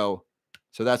 So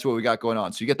that's what we got going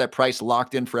on. So you get that price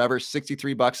locked in forever,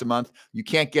 $63 a month. You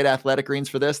can't get Athletic Greens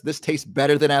for this. This tastes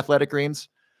better than Athletic Greens.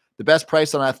 The best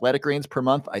price on Athletic Greens per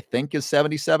month, I think, is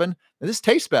 $77. And this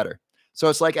tastes better. So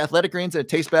it's like Athletic Greens and it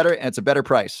tastes better and it's a better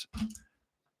price.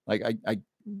 Like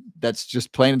that's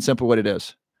just plain and simple what it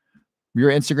is.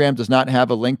 Your Instagram does not have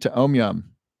a link to Omyum.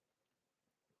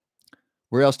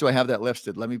 Where else do I have that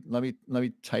listed? Let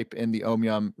me type in the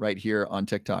Omyum right here on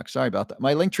TikTok. Sorry about that.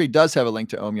 My link tree does have a link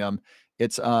to Omyum.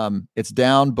 It's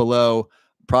down below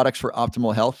products for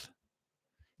optimal health.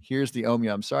 Here's the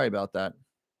Omyum. Sorry about that.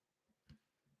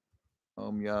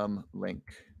 Omyum link.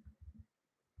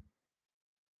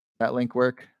 That link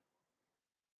work?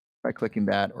 By clicking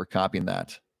that or copying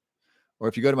that. Or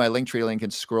if you go to my link tree link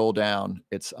and scroll down,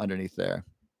 it's underneath there.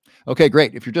 Okay,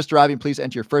 great. If you're just arriving, please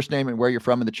enter your first name and where you're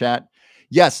from in the chat.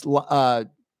 Yes,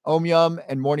 Omyum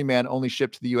and Morning Man only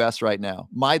ship to the US right now.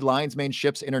 My Lion's Mane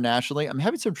ships internationally. I'm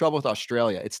having some trouble with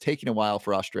Australia. It's taking a while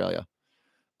for Australia.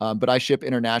 But I ship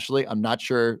internationally. I'm not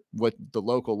sure what the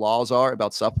local laws are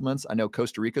about supplements. I know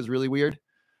Costa Rica is really weird.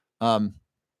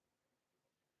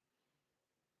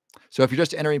 So if you're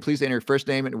just entering, please enter your first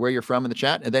name and where you're from in the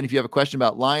chat. And then if you have a question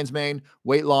about Lion's Mane,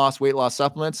 weight loss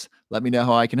supplements, let me know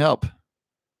how I can help.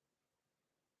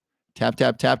 Tap,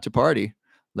 tap, tap to party.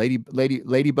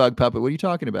 Ladybug puppet. What are you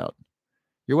talking about?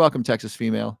 You're welcome, Texas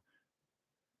female.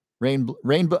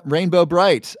 Rainbow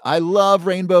Bright. I love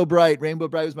Rainbow Bright. Rainbow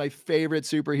Bright was my favorite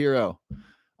superhero.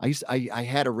 I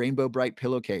had a Rainbow Bright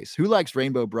pillowcase. Who likes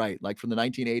Rainbow Bright? Like from the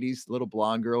 1980s, little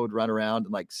blonde girl would run around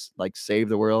and like save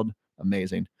the world.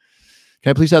 Amazing. Can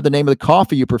I please have the name of the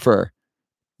coffee you prefer?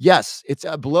 Yes, it's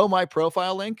below my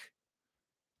profile link.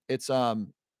 It's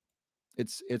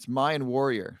Mind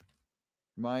Warrior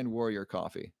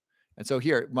coffee. And so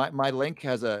here, my link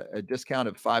has a discount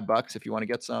of $5 if you want to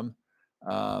get some.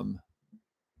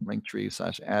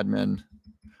 Linktree/admin.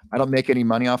 I don't make any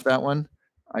money off that one.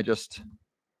 I just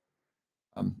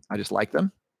like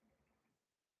them.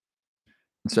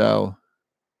 So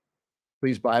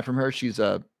please buy from her.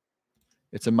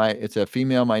 It's a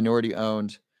female minority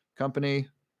owned company.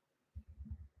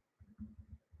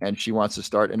 And she wants to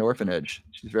start an orphanage.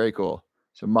 She's very cool.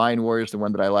 So Mind Warrior is the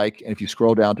one that I like. And if you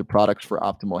scroll down to products for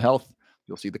optimal health,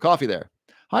 you'll see the coffee there.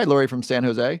 Hi, Lori from San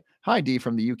Jose. Hi, Dee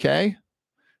from the UK.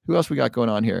 Who else we got going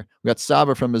on here? We got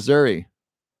Saba from Missouri.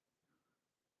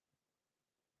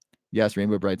 Yes,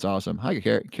 Rainbow Bright's awesome. Hi,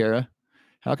 Kara.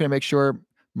 How can I make sure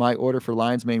my order for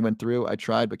Lion's Mane went through? I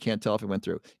tried, but can't tell if it went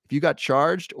through. If you got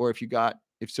charged, or if your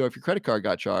credit card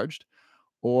got charged,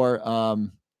 or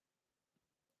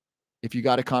if you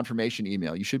got a confirmation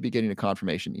email, you should be getting a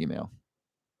confirmation email.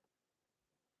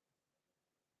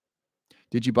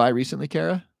 Did you buy recently,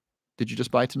 Kara? Did you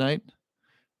just buy tonight?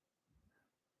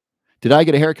 Did I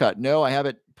get a haircut? No, I have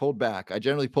it pulled back. I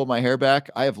generally pull my hair back.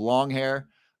 I have long hair.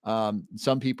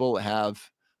 Some people have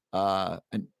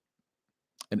an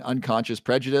unconscious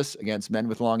prejudice against men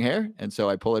with long hair, and so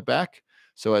I pull it back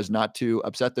so as not to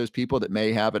upset those people that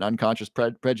may have an unconscious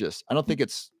prejudice. I don't think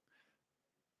it's.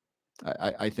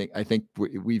 I think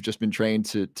we've just been trained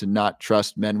to not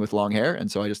trust men with long hair, and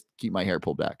so I just keep my hair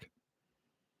pulled back.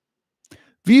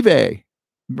 Vivi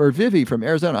from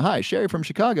Arizona. Hi, Sherry from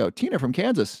Chicago. Tina from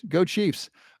Kansas. Go Chiefs.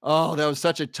 Oh, that was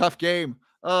such a tough game.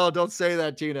 Oh, don't say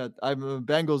that, Tina. I'm a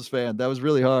Bengals fan. That was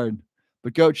really hard.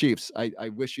 But go Chiefs. I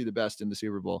wish you the best in the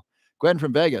Super Bowl. Gwen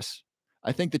from Vegas.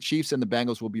 I think the Chiefs and the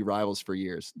Bengals will be rivals for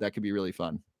years. That could be really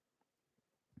fun.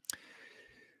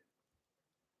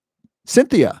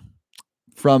 Cynthia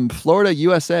from Florida,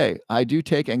 USA. I do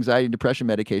take anxiety and depression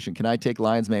medication. Can I take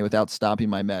Lion's Mane without stopping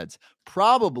my meds?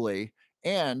 Probably.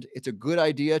 And it's a good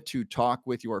idea to talk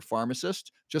with your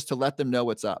pharmacist just to let them know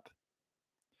what's up.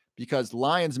 Because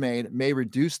Lion's Mane may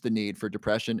reduce the need for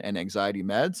depression and anxiety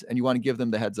meds, and you want to give them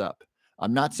the heads up.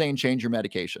 I'm not saying change your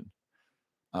medication.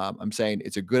 I'm saying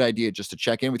it's a good idea just to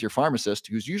check in with your pharmacist,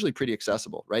 who's usually pretty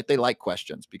accessible, right? They like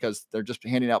questions because they're just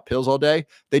handing out pills all day.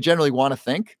 They generally want to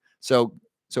think. So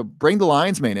bring the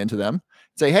Lion's Mane into them.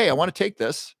 Say, hey, I want to take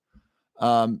this.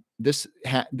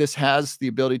 This has the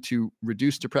ability to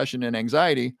reduce depression and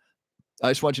anxiety. I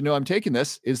just want you to know I'm taking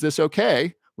this. Is this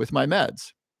okay with my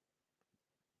meds?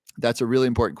 That's a really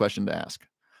important question to ask.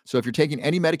 So if you're taking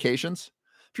any medications,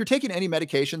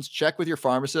 check with your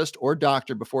pharmacist or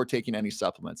doctor before taking any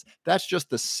supplements. That's just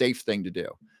the safe thing to do.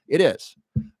 It is.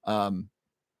 And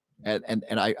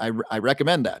I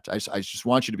recommend that. I just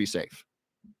want you to be safe.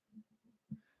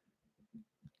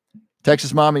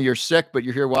 Texas Mommy, you're sick, but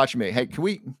you're here watching me. Hey, can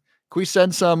we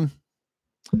send some?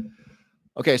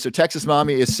 Okay, so Texas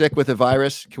Mommy is sick with a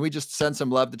virus. Can we just send some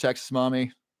love to Texas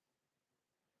Mommy?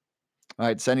 All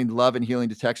right, sending love and healing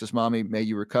to Texas Mommy. May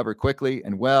you recover quickly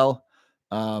and well,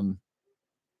 and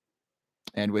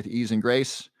with ease and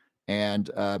grace. And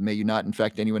may you not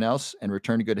infect anyone else and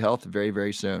return to good health very,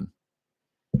 very soon.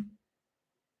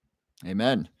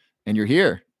 Amen. And you're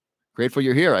here. Grateful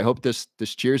you're here. I hope this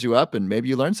cheers you up and maybe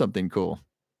you learned something cool.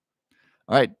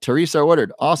 All right, Teresa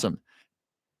ordered. Awesome.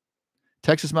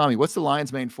 Texas Mommy, what's the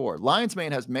Lion's Mane for? Lion's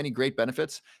Mane has many great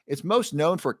benefits. It's most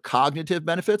known for cognitive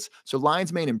benefits. So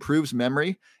Lion's Mane improves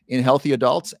memory in healthy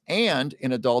adults and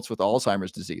in adults with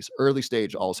Alzheimer's disease, early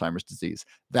stage Alzheimer's disease.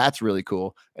 That's really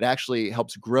cool. It actually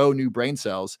helps grow new brain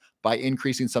cells by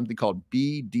increasing something called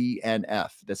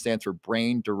BDNF. That stands for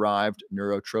brain-derived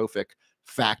neurotrophic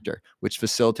factor, which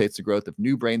facilitates the growth of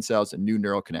new brain cells and new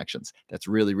neural connections. That's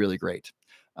really, really great.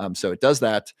 So it does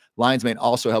that. Lion's Mane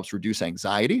also helps reduce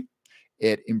anxiety.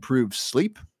 It improves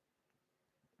sleep.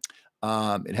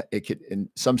 It can, and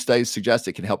some studies suggest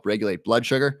it can help regulate blood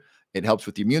sugar. It helps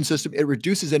with the immune system. It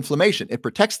reduces inflammation. It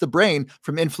protects the brain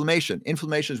from inflammation.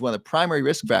 Inflammation is one of the primary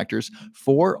risk factors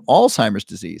for Alzheimer's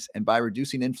disease. And by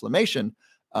reducing inflammation,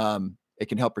 it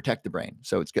can help protect the brain.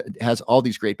 So it has all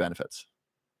these great benefits.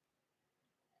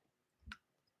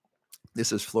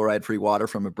 This is fluoride-free water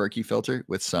from a Berkey filter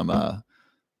with some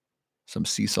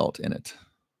sea salt in it.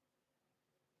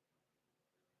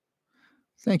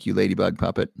 Thank you, Ladybug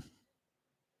Puppet.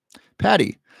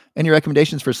 Patty, any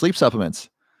recommendations for sleep supplements?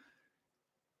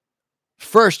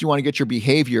 First, you want to get your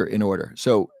behavior in order.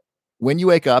 So when you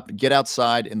wake up, get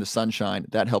outside in the sunshine.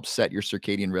 That helps set your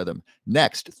circadian rhythm.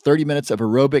 Next, 30 minutes of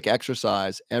aerobic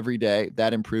exercise every day.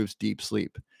 That improves deep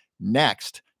sleep.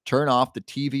 Next, turn off the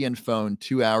TV and phone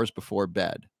 2 hours before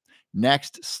bed.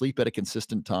 Next, sleep at a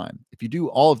consistent time. If you do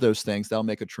all of those things, that'll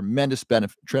make a tremendous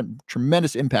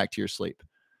tremendous impact to your sleep.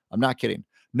 I'm not kidding.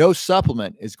 No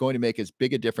supplement is going to make as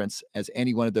big a difference as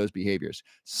any one of those behaviors.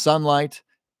 Sunlight,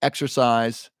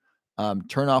 exercise,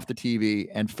 turn off the TV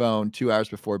and phone 2 hours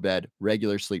before bed,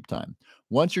 regular sleep time.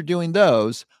 Once you're doing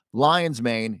those, lion's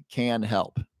mane can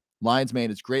help. Lion's mane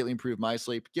has greatly improved my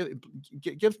sleep.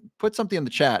 Put something in the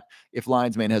chat if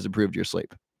lion's mane has improved your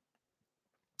sleep.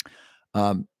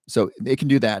 So it can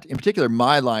do that. In particular,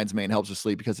 my lion's mane helps with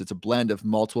sleep because it's a blend of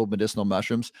multiple medicinal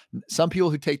mushrooms. Some people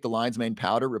who take the lion's mane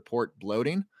powder report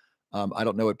bloating. I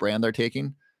don't know what brand they're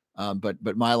taking, but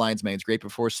my lion's mane is great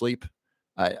before sleep.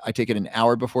 I take it an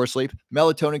hour before sleep.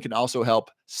 Melatonin can also help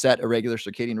set a regular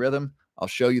circadian rhythm. I'll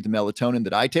show you the melatonin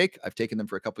that I take. I've taken them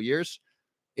for a couple years.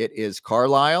 It is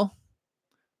Carlisle.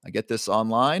 I get this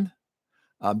online.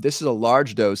 This is a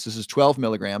large dose. This is 12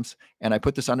 milligrams. And I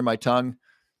put this under my tongue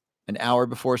an hour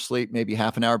before sleep, maybe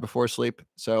half an hour before sleep.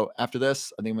 So after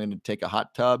this, I think I'm going to take a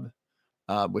hot tub,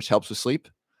 which helps with sleep.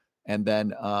 And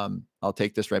then I'll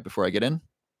take this right before I get in.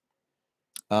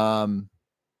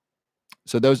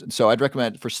 So I'd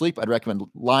recommend for sleep, I'd recommend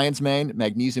lion's mane,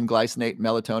 magnesium glycinate,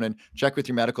 melatonin. Check with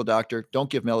your medical doctor. Don't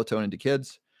give melatonin to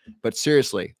kids. But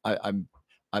seriously, I'm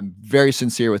very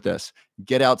sincere with this.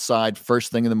 Get outside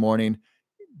first thing in the morning.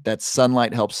 That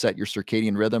sunlight helps set your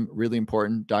circadian rhythm. Really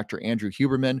important. Dr. Andrew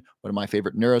Huberman, one of my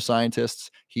favorite neuroscientists,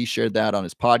 he shared that on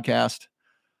his podcast.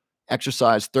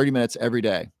 Exercise 30 minutes every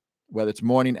day, whether it's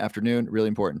morning, afternoon, really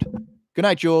important. Good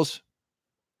night, Jules.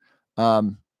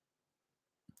 All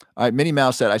right, Minnie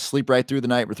Mouse said, I sleep right through the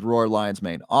night with Roar Lion's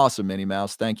Mane. Awesome, Minnie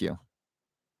Mouse. Thank you.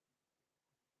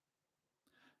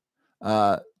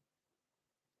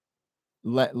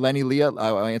 Lenny Leah,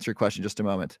 I'll answer your question in just a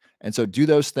moment. And so do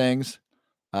those things,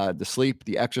 the sleep,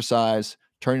 the exercise,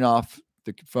 turning off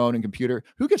the phone and computer.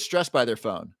 Who gets stressed by their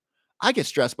phone? I get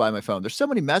stressed by my phone. There's so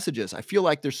many messages. I feel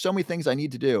like there's so many things I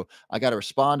need to do. I got to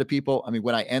respond to people. I mean,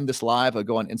 when I end this live, I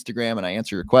go on Instagram and I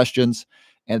answer your questions.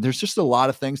 And there's just a lot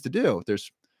of things to do.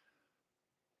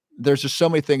 There's just so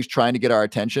many things trying to get our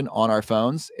attention on our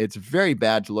phones. It's very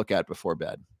bad to look at before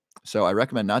bed. So I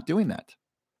recommend not doing that.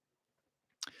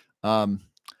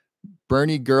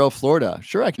 Bernie Girl, Florida.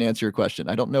 Sure, I can answer your question.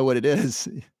 I don't know what it is.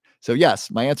 So yes,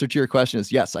 my answer to your question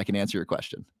is yes, I can answer your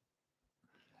question.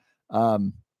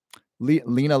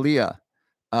 Lena Leah.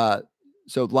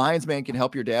 So lion's mane can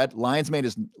help your dad. Lion's mane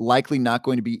is likely not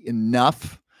going to be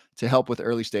enough to help with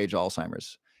early stage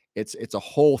Alzheimer's. It's a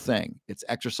whole thing. It's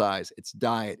exercise, it's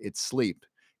diet, it's sleep,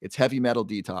 it's heavy metal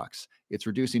detox, it's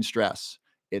reducing stress,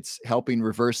 it's helping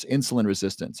reverse insulin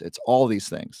resistance. It's all these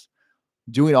things.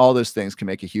 Doing all those things can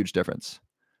make a huge difference.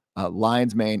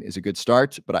 Lion's mane is a good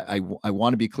start, but I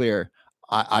want to be clear.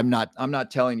 I'm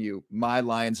not telling you my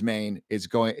lion's mane is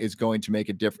going to make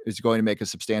a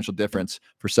substantial difference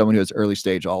for someone who has early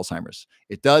stage Alzheimer's.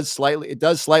 It does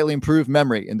slightly improve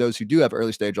memory in those who do have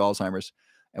early stage Alzheimer's.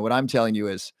 And what I'm telling you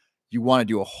is you want to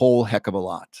do a whole heck of a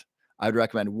lot. I'd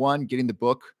recommend 1, getting the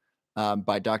book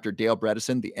by Dr. Dale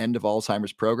Bredesen, The End of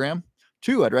Alzheimer's Program.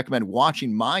 2, I'd recommend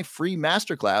watching my free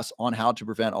masterclass on how to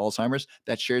prevent Alzheimer's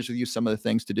that shares with you some of the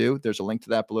things to do. There's a link to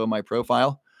that below my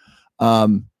profile.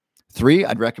 3,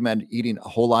 I'd recommend eating a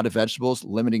whole lot of vegetables,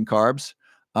 limiting carbs.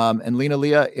 And Lena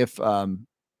Leah, if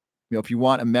you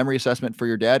want a memory assessment for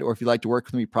your dad, or if you'd like to work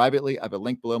with me privately, I have a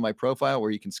link below my profile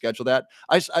where you can schedule that.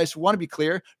 I just want to be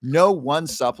clear. No one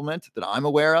supplement that I'm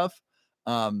aware of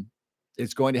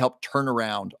is going to help turn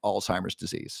around Alzheimer's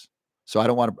disease. So I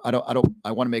want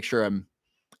to make sure I'm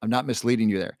not misleading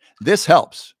you there. This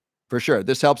helps for sure.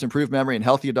 This helps improve memory in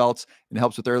healthy adults and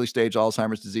helps with early stage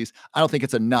Alzheimer's disease. I don't think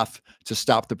it's enough to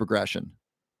stop the progression.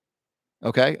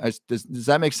 Okay. Does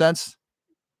that make sense?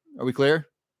 Are we clear?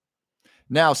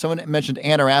 Now, someone mentioned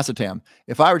aniracetam.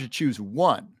 If I were to choose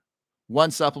one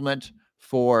supplement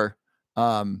for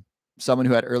someone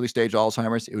who had early stage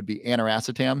Alzheimer's, it would be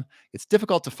aniracetam. It's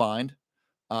difficult to find,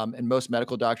 and most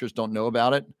medical doctors don't know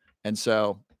about it. And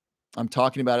so I'm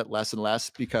talking about it less and less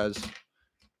because,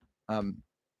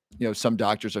 some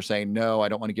doctors are saying, no, I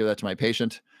don't want to give that to my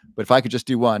patient. But if I could just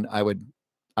do one, I would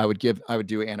do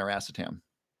aniracetam.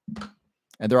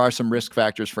 And there are some risk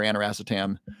factors for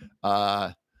aniracetam.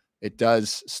 It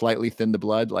does slightly thin the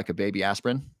blood like a baby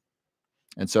aspirin.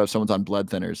 And so if someone's on blood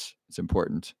thinners, it's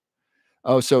important.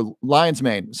 Oh, so lion's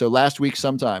mane. So last week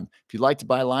sometime, if you'd like to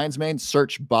buy lion's mane,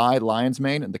 search buy lion's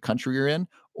mane in the country you're in,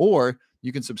 or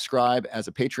you can subscribe as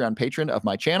a Patreon patron of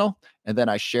my channel, and then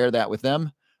I share that with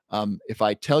them. If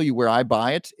I tell you where I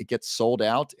buy it, it gets sold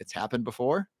out. It's happened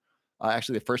before.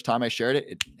 Actually, the first time I shared it,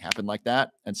 it happened like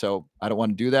that. And so I don't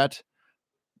want to do that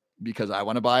because I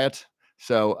want to buy it.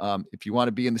 So if you want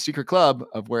to be in the secret club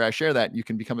of where I share that, you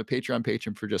can become a Patreon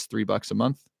patron for just $3 a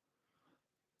month.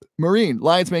 Marine,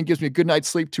 lion's mane gives me a good night's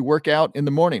sleep to work out in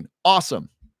the morning. Awesome.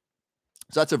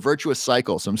 So that's a virtuous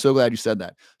cycle. So I'm so glad you said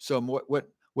that. So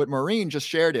what Maureen just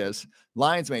shared is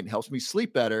lion's mane helps me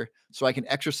sleep better so I can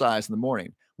exercise in the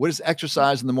morning. What does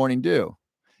exercise in the morning do?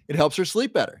 It helps her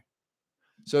sleep better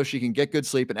so she can get good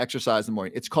sleep and exercise in the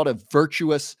morning. It's called a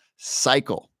virtuous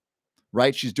cycle,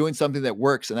 right? She's doing something that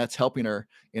works, and that's helping her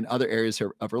in other areas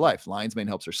of her life. Lion's mane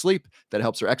helps her sleep. That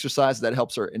helps her exercise. That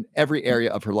helps her in every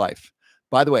area of her life.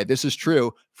 By the way, this is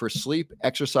true for sleep,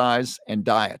 exercise, and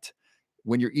diet.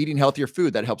 When you're eating healthier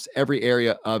food, that helps every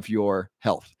area of your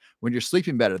health. When you're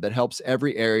sleeping better, that helps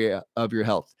every area of your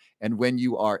health. And when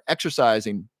you are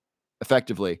exercising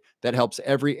effectively, that helps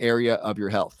every area of your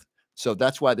health. So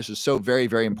that's why this is so very,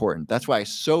 very important. That's why I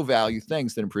so value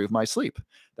things that improve my sleep.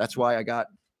 That's why I got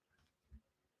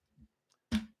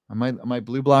my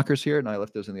blue blockers here, and I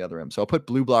left those in the other room. So I'll put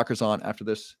blue blockers on after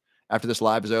this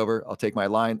live is over. I'll take my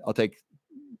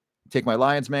my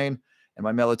lion's mane and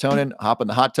my melatonin, hop in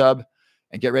the hot tub,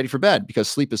 and get ready for bed because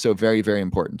sleep is so very, very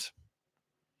important.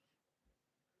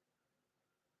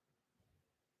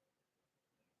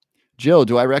 Jill,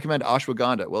 do I recommend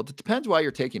ashwagandha? Well, it depends why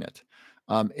you're taking it.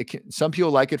 Some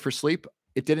people like it for sleep.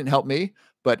 It didn't help me,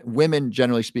 but women,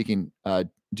 generally speaking,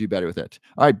 do better with it.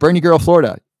 All right, Bernie Girl,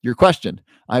 Florida, your question.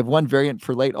 I have one variant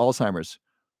for late Alzheimer's.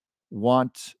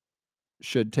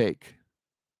 Should take.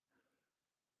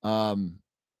 So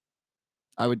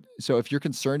if you're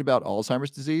concerned about Alzheimer's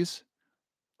disease,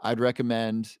 I'd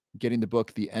recommend getting the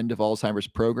book, The End of Alzheimer's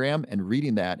Program, and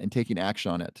reading that and taking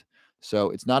action on it.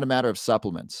 So it's not a matter of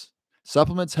supplements.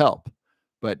 Supplements help,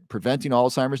 but preventing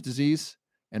Alzheimer's disease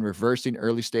and reversing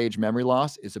early stage memory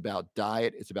loss is about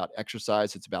diet. It's about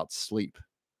exercise. It's about sleep.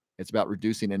 It's about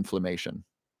reducing inflammation.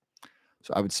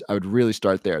 So I would really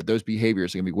start there. Those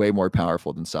behaviors are going to be way more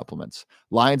powerful than supplements.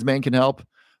 Lion's mane can help.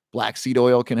 Black seed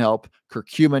oil can help.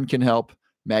 Curcumin can help.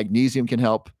 Magnesium can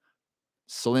help.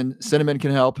 Cinnamon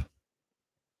can help.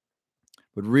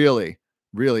 But really,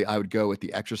 I would go with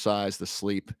the exercise, the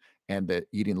sleep, and the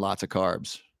eating lots of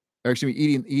carbs. Or excuse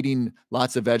me, eating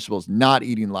lots of vegetables, not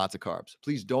eating lots of carbs.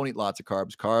 Please don't eat lots of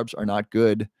carbs. Carbs are not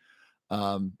good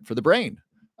for the brain.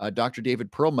 Dr.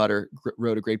 David Perlmutter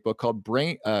wrote a great book called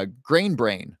Grain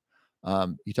Brain.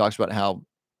 He talks about how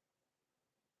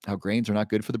grains are not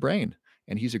good for the brain.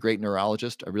 And he's a great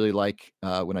neurologist. I really like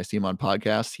when I see him on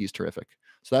podcasts. He's terrific.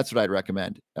 So that's what I'd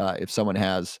recommend if someone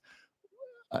has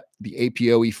the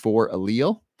APOE4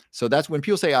 allele. So that's when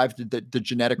people say I have the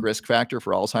genetic risk factor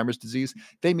for Alzheimer's disease,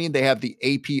 they mean they have the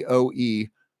APOE,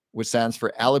 which stands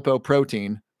for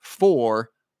alipoprotein 4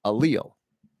 allele.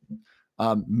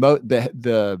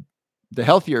 The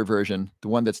healthier version, the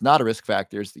one that's not a risk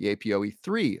factor, is the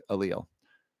APOE3 allele.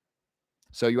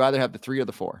 So you either have the 3 or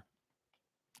the 4.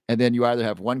 And then you either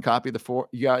have one copy of the 4,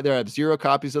 you either have 0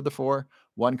 copies of the 4,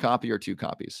 1 copy, or 2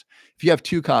 copies. If you have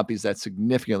 2 copies, that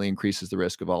significantly increases the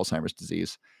risk of Alzheimer's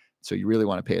disease. So you really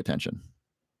want to pay attention.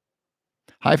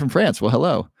 Hi from France. Well,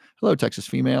 hello. Hello, Texas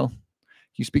female.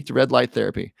 You speak to red light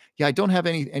therapy. Yeah, I don't have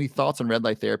any thoughts on red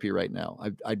light therapy right now.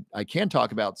 I can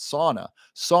talk about sauna.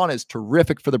 Sauna is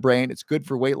terrific for the brain. It's good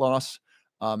for weight loss.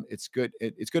 It's good.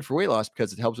 It's good for weight loss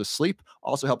because it helps with sleep.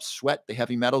 Also helps sweat the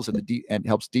heavy metals and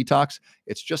helps detox.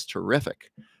 It's just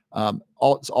terrific.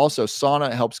 Also,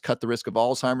 sauna helps cut the risk of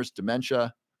Alzheimer's,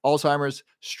 dementia, Alzheimer's,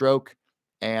 stroke,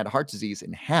 and heart disease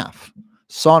in half.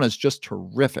 Sauna is just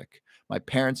terrific. My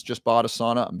parents just bought a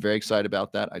sauna. I'm very excited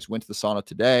about that. I just went to the sauna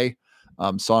today.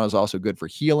 Sauna is also good for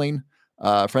healing.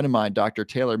 A friend of mine, Dr.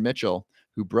 Taylor Mitchell,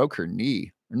 who broke her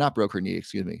leg.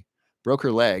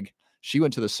 She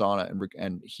went to the sauna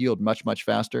and healed much, much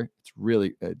faster.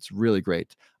 It's really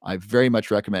great. I very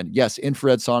much recommend. Yes,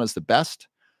 infrared sauna is the best,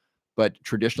 but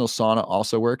traditional sauna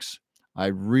also works. I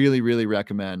really, really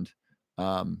recommend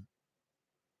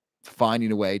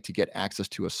finding a way to get access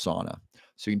to a sauna.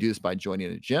 So you can do this by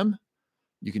joining a gym.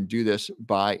 You can do this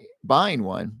by buying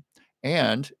one.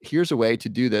 And here's a way to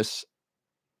do this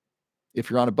if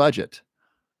you're on a budget.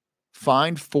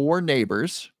 Find 4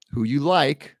 neighbors who you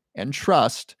like and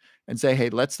trust and say, hey,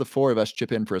 let's the 4 of us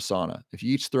chip in for a sauna. If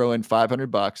you each throw in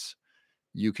 $500,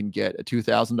 you can get a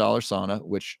 $2,000 sauna,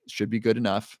 which should be good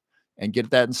enough, and get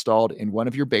that installed in one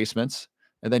of your basements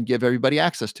and then give everybody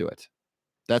access to it.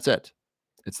 That's it.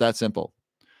 It's that simple.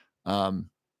 And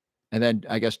then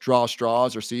I guess draw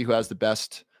straws or see who has the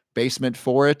best basement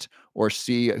for it, or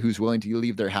see who's willing to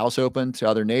leave their house open to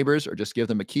other neighbors, or just give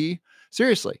them a key.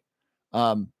 Seriously.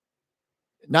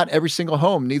 Not every single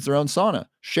home needs their own sauna.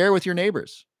 Share with your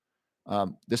neighbors.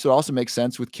 This would also make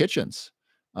sense with kitchens.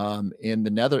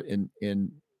 In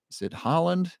is it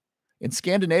Holland? In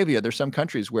Scandinavia, there's some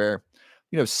countries where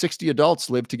 60 adults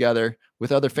live together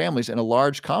with other families in a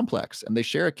large complex, and they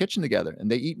share a kitchen together, and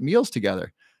they eat meals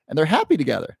together, and they're happy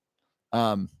together.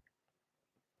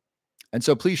 And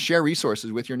so please share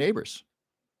resources with your neighbors.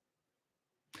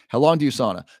 How long do you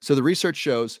sauna? So the research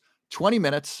shows 20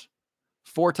 minutes,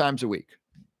 4 times a week.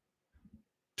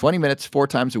 20 minutes, 4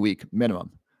 times a week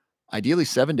minimum. Ideally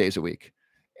 7 days a week.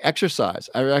 Exercise,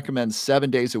 I recommend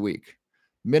 7 days a week.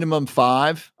 Minimum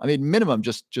 5. I mean, minimum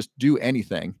just do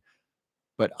anything.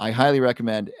 But I highly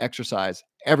recommend exercise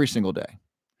every single day.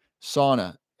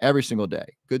 Sauna every single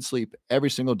day. Good sleep every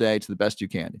single day to the best you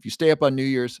can. If you stay up on New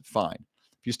Year's, fine.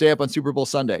 If you stay up on Super Bowl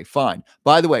Sunday, fine.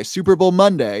 By the way, Super Bowl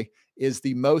Monday is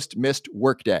the most missed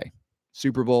work day.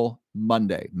 Super Bowl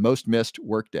Monday, most missed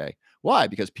work day. Why?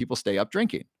 Because people stay up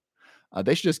drinking.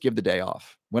 They should just give the day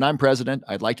off. When I'm president,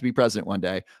 I'd like to be president one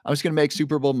day. I'm just going to make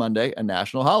Super Bowl Monday a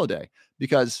national holiday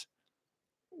because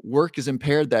work is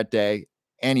impaired that day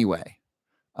anyway.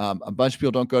 A bunch of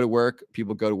people don't go to work.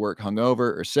 People go to work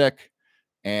hungover or sick.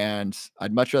 And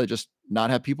I'd much rather just not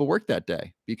have people work that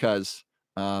day because,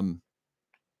 the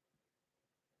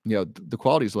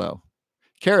quality's low.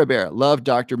 Cara Bear, love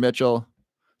Dr. Mitchell.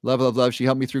 Love, love, love. She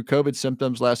helped me through COVID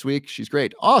symptoms last week. She's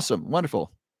great. Awesome.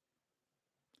 Wonderful.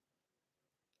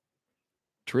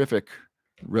 Terrific.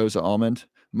 Rosa Almond.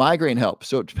 Migraine help.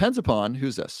 So it depends upon,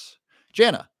 who's this?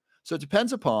 Jana. So it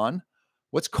depends upon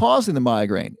what's causing the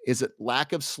migraine. Is it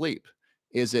lack of sleep?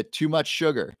 Is it too much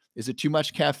sugar? Is it too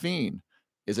much caffeine?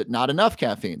 Is it not enough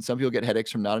caffeine? Some people get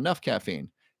headaches from not enough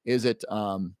caffeine. Is it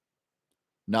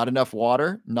not enough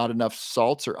water? Not enough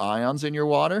salts or ions in your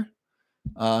water?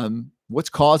 What's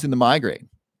causing the migraine?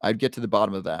 I'd get to the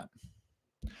bottom of that.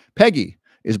 Peggy,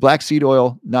 is black seed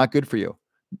oil not good for you?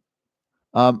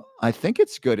 I think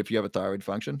it's good if you have a thyroid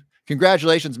function.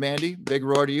 Congratulations, Mandy. Big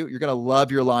roar to you. You're going to love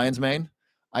your lion's mane.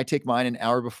 I take mine an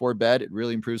hour before bed. It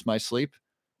really improves my sleep.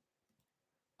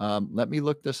 Let me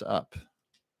look this up.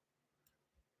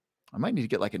 I might need to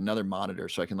get like another monitor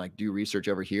so I can like do research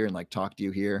over here and like talk to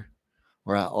you here,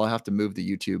 or I'll have to move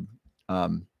the YouTube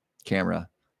camera.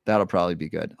 That'll probably be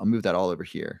good. I'll move that all over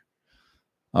here.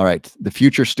 All right. The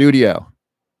future studio.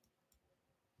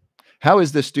 How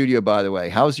is this studio, by the way?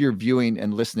 How's your viewing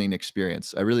and listening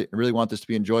experience? I really want this to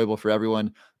be enjoyable for everyone.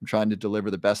 I'm trying to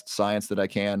deliver the best science that I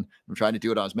can. I'm trying to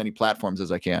do it on as many platforms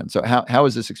as I can. So how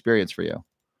is this experience for you?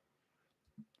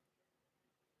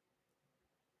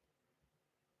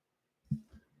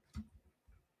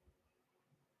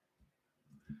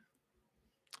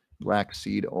 Black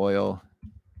seed oil,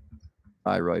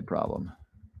 thyroid problem.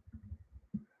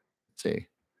 Let's see.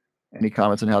 Any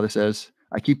comments on how this is?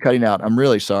 I keep cutting out. I'm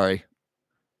really sorry.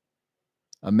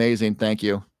 Amazing. Thank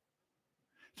you.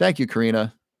 Thank you,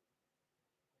 Karina.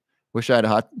 Wish I had a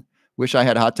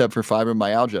hot tub for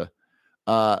fibromyalgia.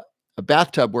 A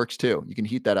bathtub works too. You can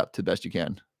heat that up to the best you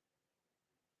can.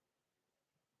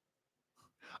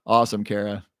 Awesome,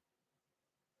 Kara.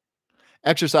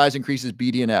 Exercise increases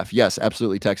BDNF. Yes,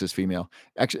 absolutely, Texas female.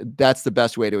 That's the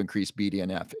best way to increase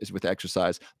BDNF is with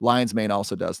exercise. Lion's mane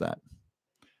also does that.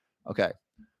 Okay.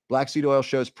 Black seed oil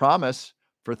shows promise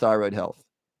for thyroid health.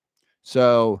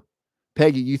 So,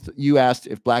 Peggy, you asked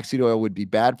if black seed oil would be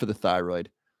bad for the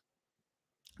thyroid.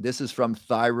 This is from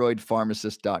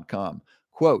thyroidpharmacist.com.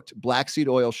 Quote, black seed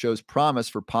oil shows promise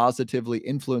for positively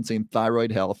influencing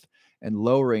thyroid health and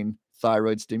lowering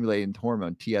thyroid stimulating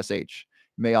hormone, TSH.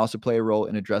 May also play a role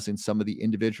in addressing some of the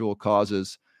individual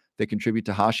causes that contribute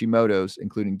to Hashimoto's,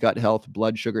 including gut health,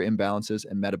 blood sugar imbalances,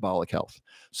 and metabolic health.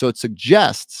 So it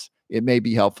suggests it may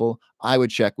be helpful. I would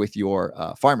check with your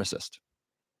pharmacist.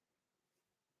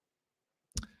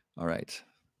 All right.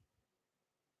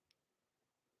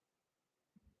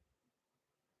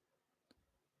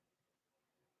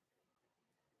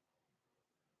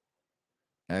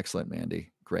 Excellent,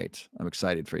 Mandy. Great. I'm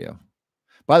excited for you.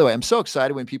 By the way, I'm so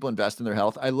excited when people invest in their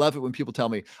health. I love it when people tell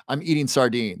me I'm eating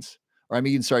sardines, or I'm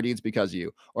eating sardines because of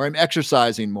you, or I'm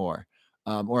exercising more,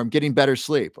 or I'm getting better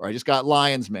sleep, or I just got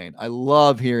lion's mane. I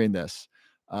love hearing this.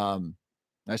 I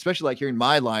especially like hearing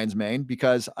my lion's mane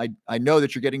because I know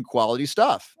that you're getting quality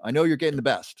stuff. I know you're getting the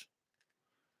best.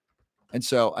 And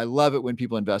so I love it when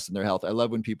people invest in their health. I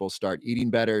love when people start eating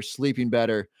better, sleeping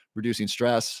better, reducing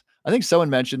stress. I think someone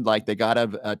mentioned like they got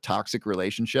out of a toxic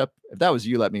relationship. If that was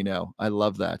you, let me know. I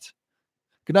love that.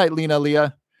 Good night, Lena,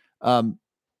 Leah. Um,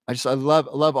 I love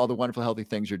all the wonderful, healthy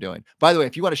things you're doing. By the way,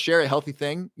 if you want to share a healthy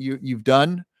thing you've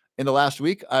done in the last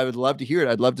week, I would love to hear it.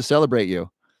 I'd love to celebrate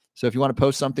you. So if you want to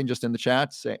post something just in the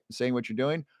chat, saying what you're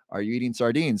doing, are you eating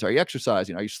sardines? Are you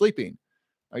exercising? Are you sleeping?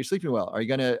 Are you sleeping well? Are you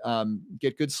going to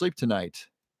get good sleep tonight?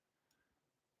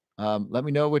 Let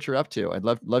me know what you're up to. I'd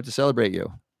love to celebrate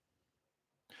you.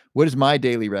 What is my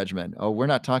daily regimen? Oh, we're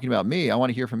not talking about me. I want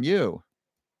to hear from you.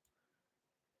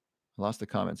 I lost the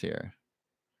comments here.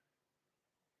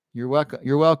 You're welcome.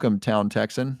 You're welcome, Town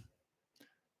Texan.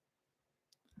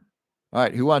 All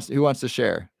right, who wants to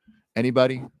share?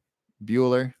 Anybody?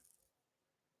 Bueller?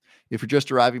 If you're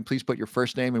just arriving, please put your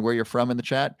first name and where you're from in the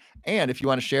chat. And if you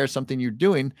want to share something you're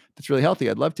doing that's really healthy,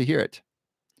 I'd love to hear it.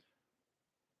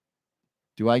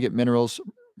 Do I get minerals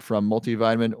from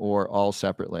multivitamin or all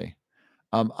separately?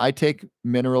 I take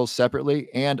minerals separately,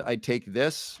 and I take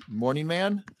this Morning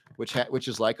Man, which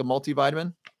is like a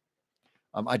multivitamin.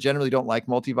 I generally don't like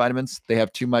multivitamins. They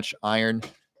have too much iron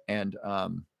and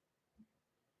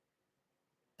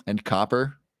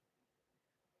copper.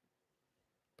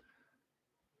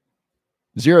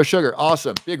 Zero sugar.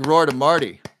 Awesome. Big roar to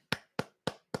Marty.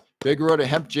 Big roar to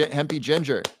Hempy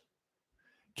Ginger.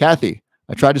 Kathy,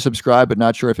 I tried to subscribe, but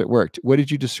not sure if it worked. What did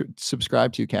you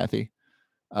subscribe to, Kathy?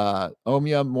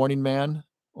 Omia Morning Man,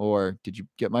 or did you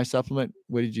get my supplement?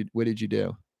 What did you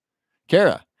do?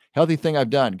 Kara, healthy thing I've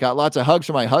done. Got lots of hugs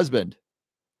from my husband.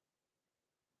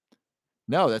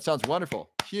 No, that sounds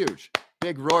wonderful. Huge.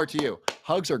 Big roar to you.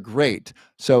 Hugs are great.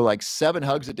 So like 7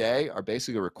 hugs a day are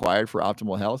basically required for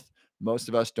optimal health. Most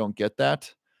of us don't get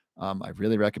that. I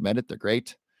really recommend it. They're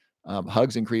great.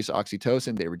 Hugs increase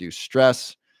oxytocin. They reduce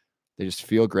stress. They just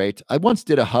feel great. I once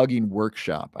did a hugging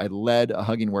workshop. I led a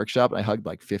hugging workshop, and I hugged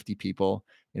like 50 people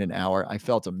in an hour. I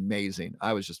felt amazing.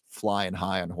 I was just flying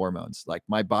high on hormones. Like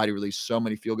my body released so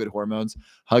many feel-good hormones,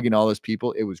 hugging all those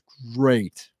people. It was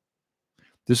great.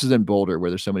 This is in Boulder where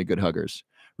there's so many good huggers.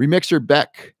 Remixer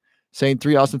Beck saying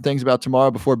 3 awesome things about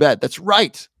tomorrow before bed. That's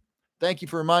right. Thank you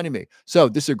for reminding me. So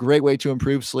this is a great way to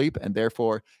improve sleep and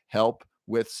therefore help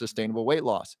with sustainable weight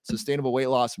loss. Sustainable weight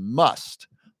loss must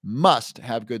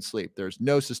have good sleep. There's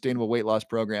no sustainable weight loss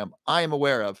program I am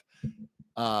aware of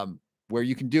where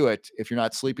you can do it if you're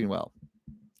not sleeping well.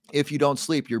 If you don't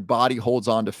sleep, your body holds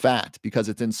on to fat because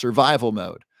it's in survival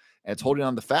mode. And it's holding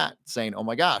on to fat, saying, oh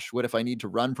my gosh, what if I need to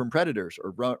run from predators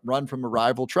or run from a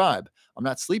rival tribe? I'm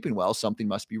not sleeping well. Something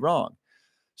must be wrong.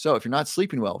 So if you're not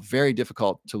sleeping well, very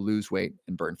difficult to lose weight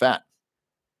and burn fat.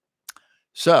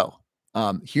 So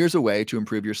here's a way to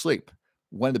improve your sleep.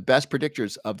 One of the best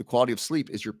predictors of the quality of sleep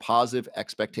is your positive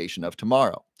expectation of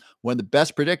tomorrow. One of the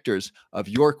best predictors of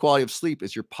your quality of sleep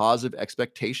is your positive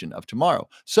expectation of tomorrow.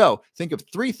 So think of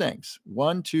 3 things.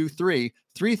 1, 2, 3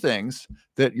 things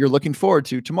that you're looking forward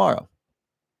to tomorrow.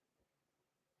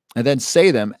 And then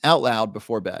say them out loud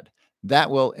before bed.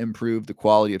 That will improve the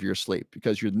quality of your sleep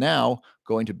because you're now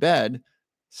going to bed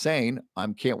saying, I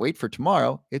can't wait for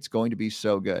tomorrow. It's going to be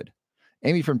so good.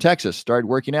 Amy from Texas started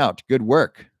working out. Good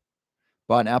work.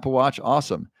 Bought an Apple Watch.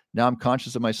 Awesome. Now I'm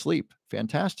conscious of my sleep.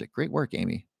 Fantastic. Great work,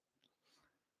 Amy.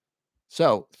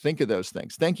 So think of those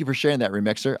things. Thank you for sharing that,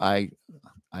 Remixer. I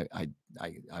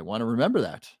want to remember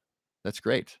that. That's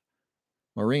great.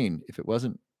 Maureen, if it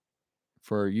wasn't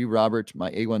for you, Robert,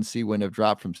 my A1C wouldn't have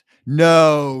dropped from...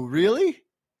 No, really?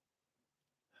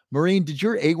 Maureen, did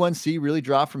your A1C really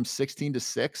drop from 16 to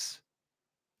 6?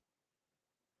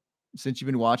 Since you've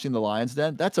been watching The Lion's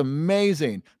Den? That's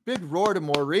amazing. Big roar to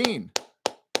Maureen.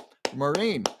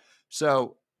 Maureen.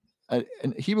 So an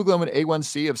hemoglobin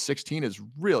A1C of 16 is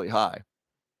really high.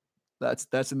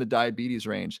 That's in the diabetes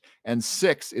range. And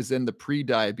 6 is in the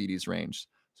pre-diabetes range.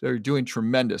 So you're doing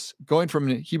tremendous. Going from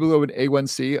a hemoglobin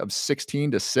A1C of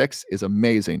 16 to 6 is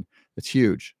amazing. It's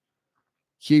huge.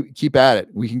 Keep at it.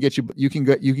 We can get you can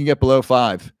get below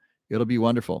 5. It'll be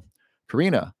wonderful.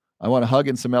 Karina, I want a hug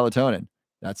and some melatonin.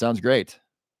 That sounds great.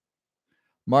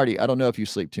 Marty, I don't know if you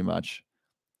sleep too much.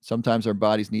 Sometimes our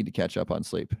bodies need to catch up on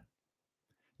sleep.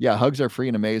 Yeah, hugs are free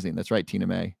and amazing. That's right, Tina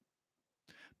May.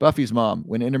 Buffy's mom,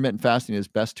 when intermittent fasting is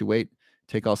best to wait,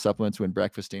 take all supplements when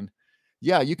breakfasting.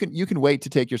 Yeah, you can wait to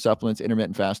take your supplements,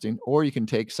 intermittent fasting, or you can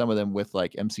take some of them with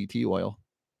like MCT oil.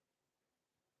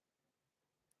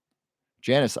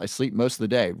 Janice, I sleep most of the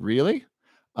day. Really?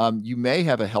 You may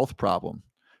have a health problem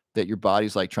that your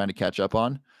body's like trying to catch up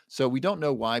on. So we don't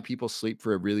know why people sleep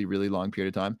for a really, really long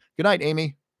period of time. Good night,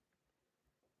 Amy.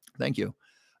 Thank you.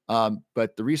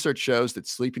 But the research shows that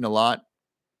sleeping a lot,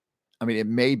 I mean, it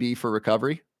may be for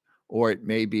recovery or it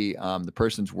may be the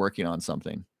person's working on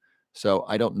something. So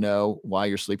I don't know why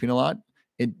you're sleeping a lot.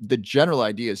 The general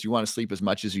idea is you want to sleep as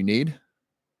much as you need.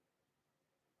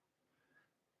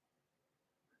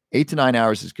 8 to 9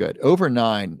 hours is good. Over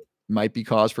 9 might be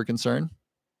cause for concern.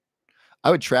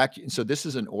 I would track. So this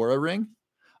is an Aura ring.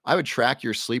 I would track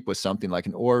your sleep with something like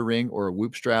an Aura ring or a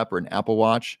Whoop strap or an Apple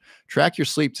Watch. Track your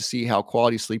sleep to see how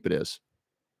quality sleep it is.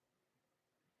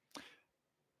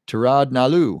 Tarad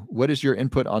Nalu, what is your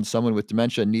input on someone with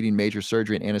dementia needing major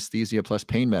surgery and anesthesia plus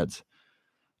pain meds?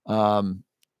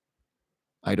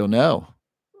 I don't know.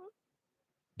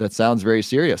 That sounds very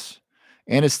serious.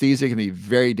 Anesthesia can be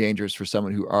very dangerous for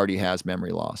someone who already has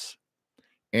memory loss.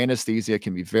 Anesthesia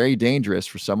can be very dangerous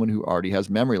for someone who already has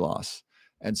memory loss.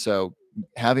 And so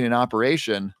having an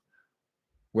operation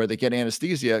where they get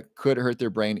anesthesia could hurt their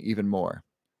brain even more.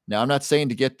 Now, I'm not saying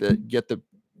to get the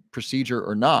procedure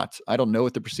or not. I don't know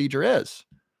what the procedure is.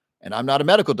 And I'm not a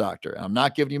medical doctor. I'm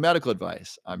not giving you medical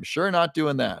advice. I'm sure not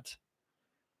doing that.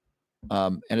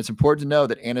 And it's important to know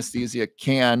that anesthesia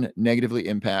can negatively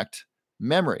impact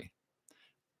memory.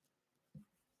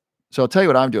 So I'll tell you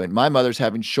what I'm doing. My mother's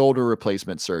having shoulder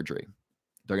replacement surgery.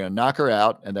 They're going to knock her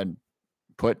out and then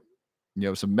put,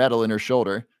 some metal in her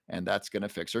shoulder, and that's going to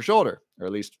fix her shoulder, or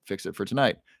at least fix it for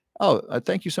tonight. Oh,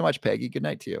 thank you so much, Peggy. Good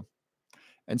night to you.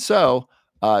 And so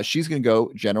she's going to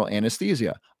go general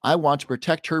anesthesia. I want to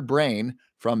protect her brain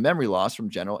from memory loss from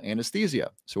general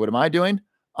anesthesia. So what am I doing?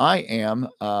 I'm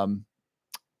going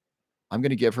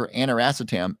to give her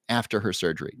aniracetam after her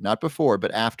surgery, not before,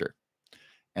 but after.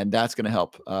 And that's going to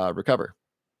help recover,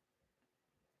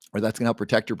 or that's going to help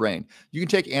protect your brain. You can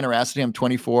take aniracetam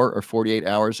 24 or 48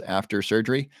 hours after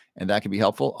surgery, and that can be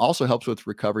helpful. Also helps with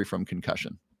recovery from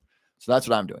concussion. So that's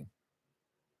what I'm doing.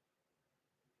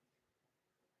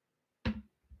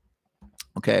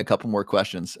 Okay, a couple more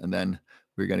questions, and then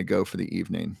we're going to go for the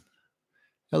evening.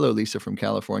 Hello, Lisa from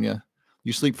California.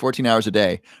 You sleep 14 hours a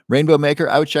day. Rainbow Maker,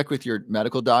 I would check with your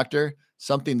medical doctor.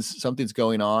 Something's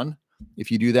going on.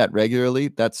 If you do that regularly,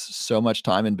 that's so much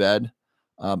time in bed.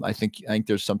 I think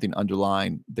there's something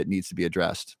underlying that needs to be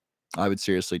addressed. I would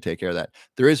seriously take care of that.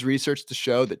 There is research to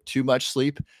show that too much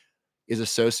sleep is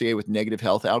associated with negative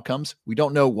health outcomes. We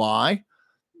don't know why.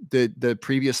 The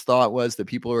previous thought was that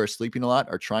people who are sleeping a lot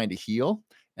are trying to heal,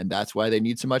 and that's why they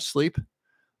need so much sleep.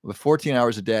 With 14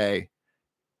 hours a day,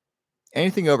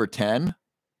 anything over 10,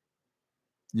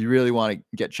 you really want to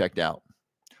get checked out.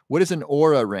 What is an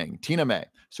Aura ring? Tina May.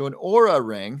 So an Aura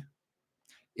ring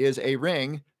is a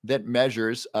ring that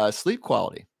measures sleep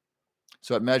quality.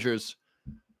 So it measures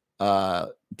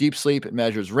deep sleep, it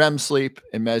measures REM sleep,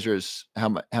 it measures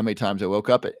how many times I woke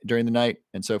up during the night,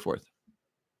 and so forth.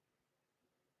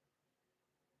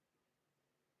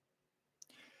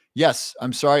 Yes,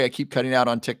 I'm sorry I keep cutting out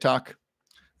on TikTok.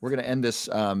 We're going to end this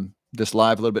this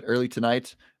live a little bit early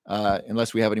tonight,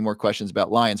 unless we have any more questions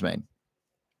about lion's mane.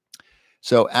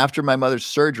 So after my mother's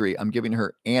surgery, I'm giving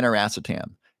her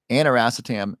aniracetam.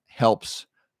 Aniracetam helps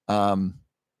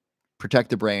protect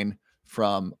the brain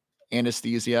from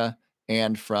anesthesia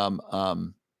and from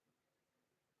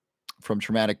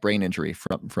traumatic brain injury,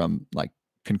 from like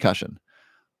concussion.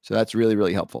 So that's really,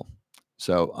 really helpful.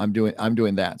 So I'm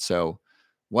doing that. So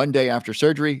one day after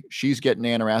surgery, she's getting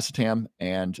aniracetam,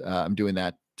 and I'm doing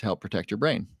that to help protect your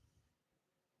brain.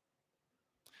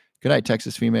 Good night,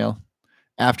 Texas female.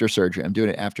 After surgery, I'm doing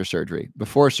it after surgery.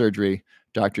 Before surgery,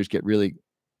 doctors get really,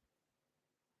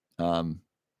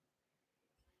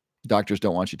 doctors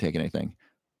don't want you taking anything.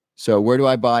 So where do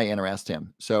I buy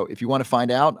aniracetam? So if you want to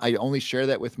find out, I only share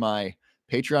that with my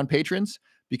Patreon patrons,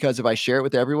 because if I share it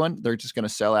with everyone, they're just going to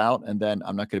sell out, and then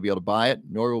I'm not going to be able to buy it,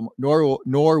 nor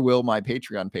will my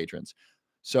Patreon patrons.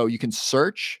 So you can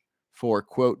search for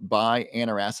quote buy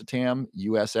aniracetam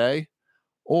USA,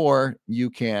 or you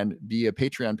can be a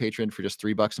Patreon patron for just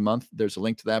 $3 a month. There's a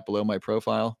link to that below my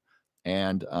profile.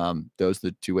 And those are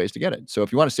the two ways to get it. So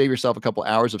if you want to save yourself a couple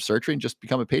hours of searching, just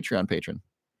become a Patreon patron.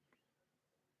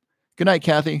 Good night,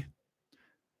 Kathy.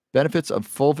 Benefits of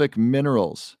fulvic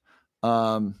minerals.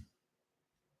 Good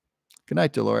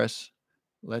night, Dolores.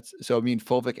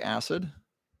 Fulvic acid.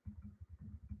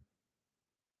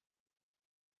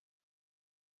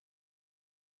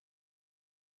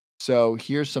 So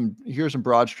here's some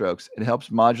broad strokes. It helps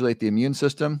modulate the immune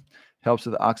system. Helps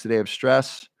with oxidative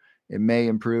stress. It may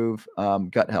improve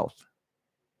gut health.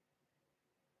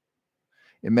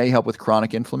 It may help with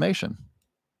chronic inflammation.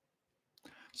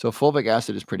 So fulvic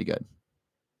acid is pretty good.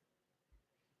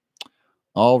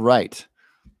 All right.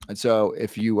 And so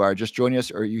if you are just joining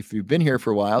us or if you've been here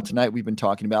for a while, tonight we've been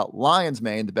talking about lion's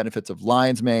mane, the benefits of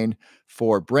lion's mane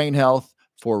for brain health,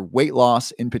 for weight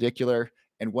loss in particular.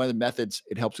 And one of the methods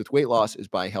it helps with weight loss is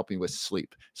by helping with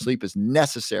sleep. Sleep is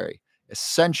necessary,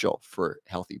 essential for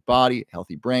healthy body,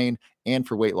 healthy brain, and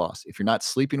for weight loss. If you're not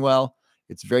sleeping well,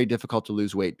 it's very difficult to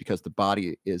lose weight because the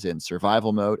body is in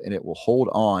survival mode and it will hold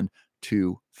on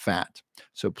to fat.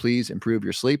 So please improve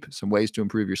your sleep. Some ways to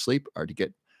improve your sleep are to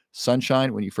get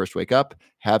sunshine when you first wake up,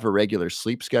 have a regular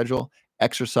sleep schedule,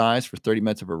 exercise for 30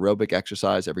 minutes of aerobic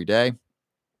exercise every day.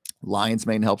 Lion's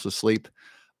mane helps with sleep.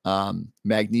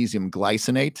 Magnesium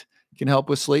glycinate can help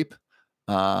with sleep.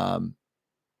 And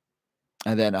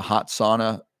then a hot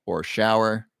sauna or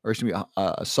shower, or excuse me,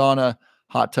 a sauna,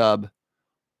 hot tub,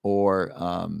 or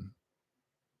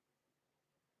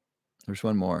there's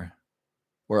one more,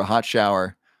 or a hot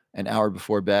shower an hour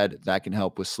before bed. That can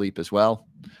help with sleep as well.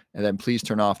 And then please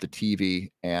turn off the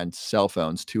TV and cell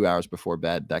phones 2 hours before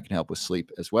bed. That can help with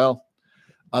sleep as well.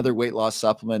 Other weight loss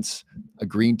supplements, a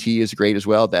green tea is great as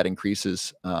well. That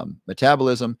increases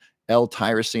metabolism.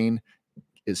 L-tyrosine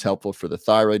is helpful for the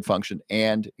thyroid function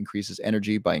and increases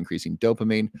energy by increasing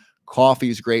dopamine. Coffee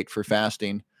is great for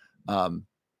fasting.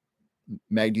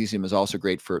 Magnesium is also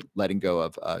great for letting go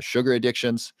of sugar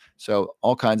addictions. So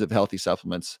all kinds of healthy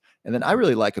supplements. And then I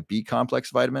really like a B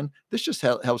complex vitamin. This just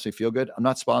helps me feel good. I'm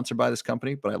not sponsored by this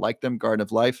company, but I like them. Garden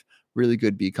of Life, really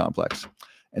good B complex.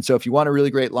 And so if you want a really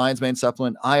great lion's mane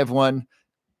supplement, I have one.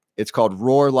 It's called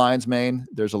Roar Lion's Mane.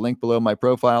 There's a link below my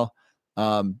profile.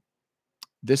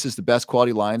 This is the best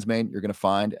quality lion's mane you're going to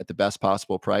find at the best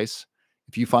possible price.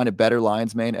 If you find a better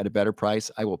lion's mane at a better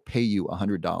price, I will pay you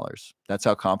 $100. That's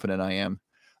how confident I am.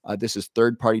 This is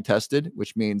third-party tested,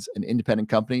 which means an independent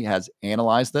company has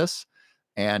analyzed this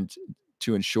and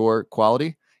to ensure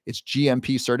quality. It's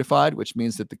GMP certified, which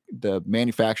means that the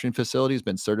manufacturing facility has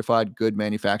been certified, good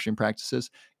manufacturing practices,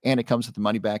 and it comes with the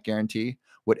money-back guarantee.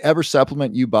 Whatever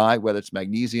supplement you buy, whether it's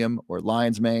magnesium or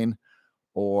lion's mane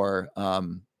or a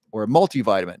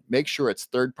multivitamin, make sure it's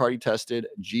third-party tested,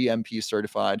 GMP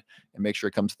certified, and make sure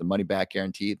it comes with the money-back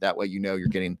guarantee. That way you know you're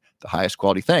getting the highest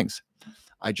quality things.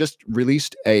 I just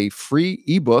released a free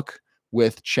ebook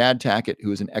with Chad Tackett,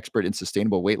 who is an expert in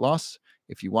sustainable weight loss.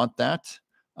 If you want that,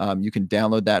 you can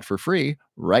download that for free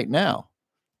right now.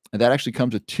 And that actually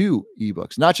comes with 2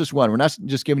 ebooks, not just one. We're not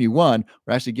just giving you one.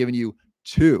 We're actually giving you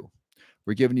 2.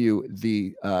 We're giving you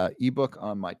the ebook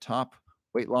on my top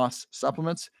weight loss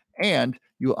supplements, and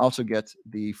you'll also get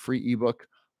the free ebook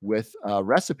with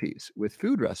recipes, with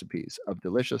food recipes of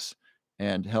delicious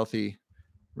and healthy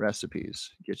recipes.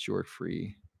 Get your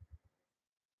free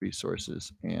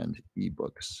resources and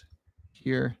ebooks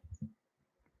here.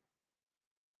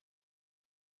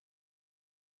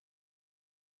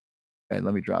 And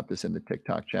let me drop this in the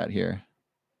TikTok chat here.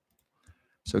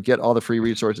 So get all the free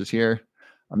resources here.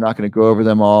 I'm not going to go over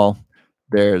them all.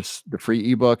 There's the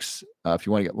free ebooks. If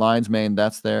you want to get lion's mane,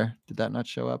 that's there. Did that not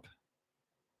show up?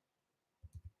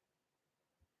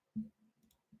 I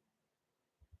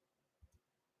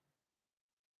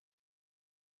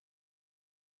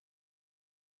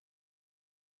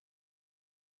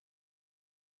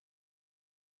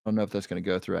don't know if that's going to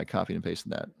go through. I copied and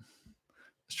pasted that.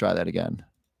 Let's try that again.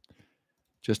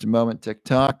 Just a moment,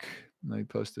 TikTok. Let me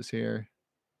post this here.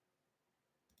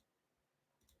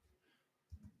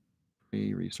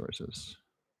 Free resources.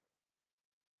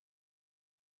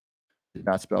 Did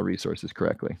not spell resources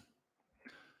correctly.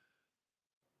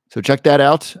 So check that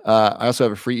out. I also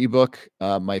have a free ebook,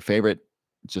 my favorite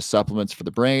just supplements for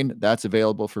the brain. That's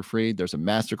available for free. There's a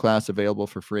masterclass available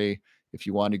for free. If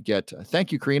you want to get,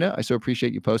 thank you, Karina. I so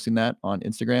appreciate you posting that on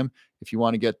Instagram. If you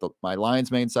want to get my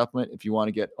lion's mane supplement, if you want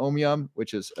to get Omium,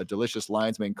 which is a delicious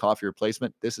lion's mane coffee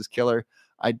replacement, this is killer.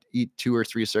 I eat 2 or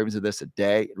 3 servings of this a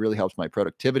day. It really helps my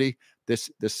productivity. This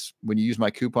when you use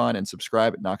my coupon and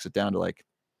subscribe, it knocks it down to like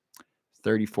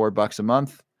 $34 a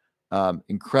month.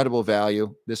 Incredible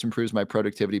value. This improves my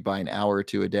productivity by an hour or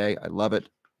 2 a day. I love it.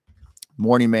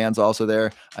 Morning Man's also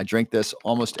there. I drink this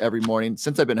almost every morning.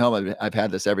 Since I've been home, I've had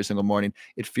this every single morning.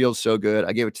 It feels so good.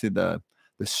 I gave it to the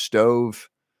stove.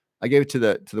 I gave it to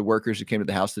the workers who came to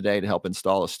the house today to help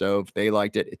install a stove. They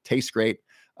liked it. It tastes great.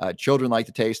 Children like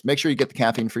the taste. Make sure you get the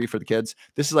caffeine free for the kids.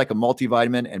 This is like a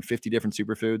multivitamin and 50 different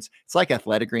superfoods. It's like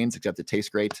Athletic Greens, except it tastes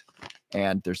great.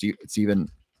 And it's even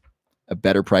a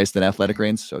better price than Athletic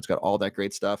Greens. So it's got all that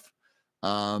great stuff.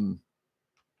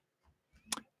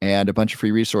 and a bunch of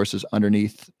free resources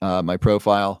underneath my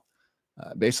profile.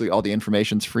 Basically, all the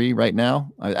information's free right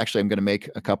now. I'm going to make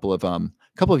a couple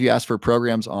of you asked for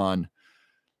programs on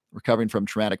recovering from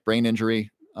traumatic brain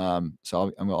injury.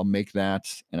 So I'll make that,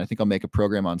 and I think I'll make a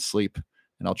program on sleep,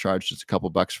 and I'll charge just a couple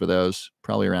bucks for those,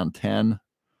 probably around 10.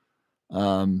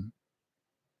 So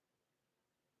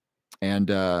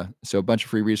a bunch of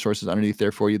free resources underneath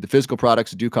there for you. The physical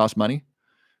products do cost money,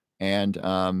 and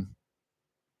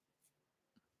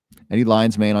any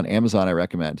lion's mane on Amazon I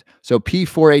recommend. So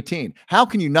P418. How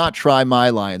can you not try my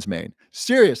lion's mane?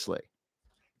 Seriously.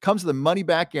 Comes with a money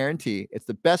back guarantee. It's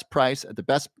the best price at the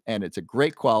best, and it's a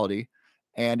great quality.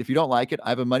 And if you don't like it, I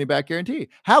have a money back guarantee.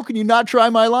 How can you not try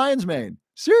my lion's mane?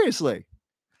 Seriously.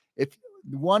 If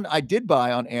the one I did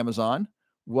buy on Amazon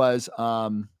was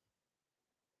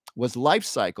Life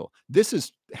Cycle.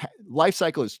 Life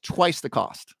Cycle is twice the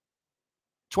cost.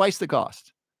 Twice the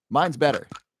cost. Mine's better.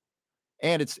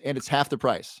 And it's half the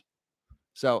price.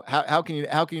 So how can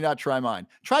you not try mine?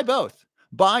 Try both.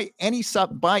 Buy any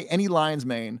lion's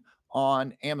mane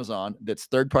on Amazon that's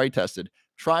third-party tested.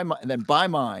 Try and then buy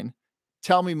mine.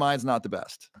 Tell me mine's not the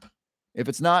best. If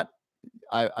it's not,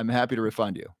 I'm happy to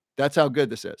refund you. That's how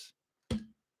good this is.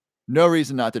 No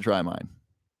reason not to try mine.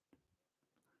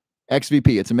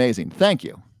 XVP, it's amazing. Thank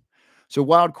you. So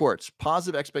Wild Quartz,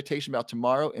 positive expectation about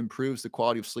tomorrow improves the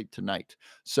quality of sleep tonight.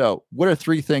 So what are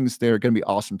 3 things that are going to be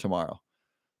awesome tomorrow?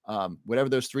 Whatever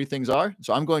those 3 things are.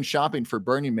 So I'm going shopping for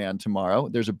Burning Man tomorrow.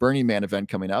 There's a Burning Man event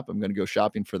coming up. I'm going to go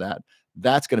shopping for that.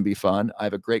 That's going to be fun. I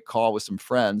have a great call with some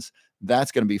friends.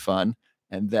 That's going to be fun.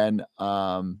 And then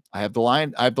I have the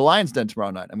Lions Den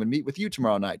tomorrow night. I'm going to meet with you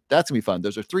tomorrow night. That's going to be fun.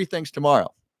 Those are 3 things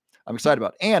tomorrow I'm excited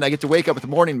about. And I get to wake up with the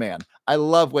Morning Man. I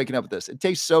love waking up with this. It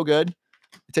tastes so good.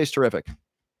 It tastes terrific.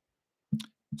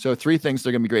 So 3 things that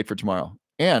are going to be great for tomorrow.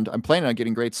 And I'm planning on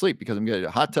getting great sleep because I'm going to get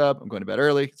a hot tub. I'm going to bed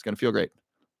early. It's going to feel great.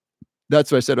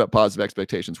 That's what I said about positive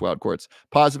expectations, Wild Quartz.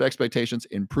 Positive expectations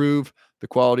improve the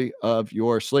quality of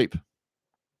your sleep.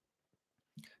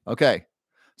 Okay.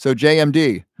 So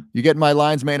JMD, you getting my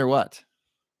lion's mane or what?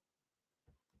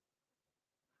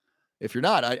 If you're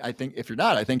not, I think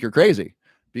you're crazy,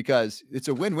 because it's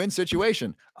a win-win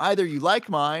situation. Either you like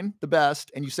mine the best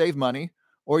and you save money,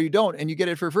 or you don't and you get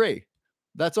it for free.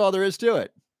 That's all there is to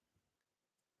it.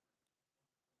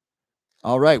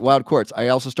 All right, Wild Quartz. I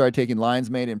also started taking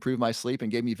lion's mane to improve my sleep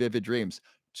and gave me vivid dreams.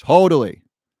 Totally.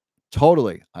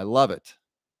 I love it.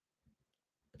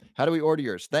 How do we order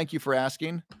yours? Thank you for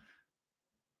asking.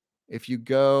 If you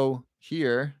go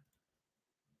here,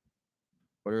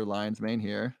 order lion's mane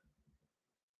here.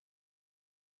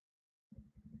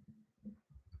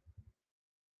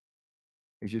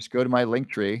 You just go to my link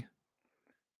tree,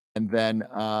 and then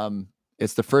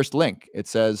it's the first link. It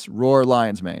says Roar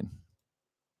Lion's Mane.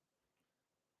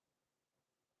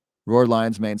 Roar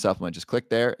Lion's Mane supplement. Just click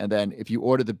there, and then if you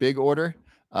order the big order,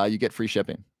 you get free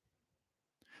shipping.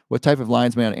 What type of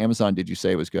lion's mane on Amazon did you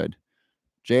say was good?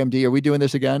 JMD, are we doing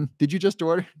this again? Did you just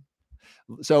order?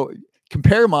 So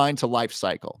compare mine to Life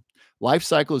Cycle. Life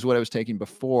Cycle is what I was taking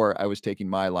before I was taking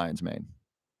my lion's mane.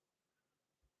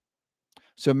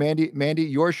 So Mandy,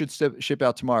 yours should ship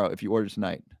out tomorrow if you order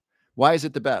tonight. Why is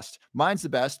it the best? Mine's the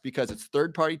best because it's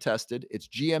third-party tested. It's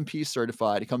GMP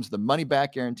certified. It comes with a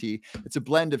money-back guarantee. It's a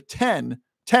blend of 10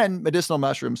 medicinal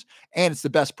mushrooms, and it's the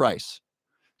best price.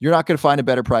 You're not going to find a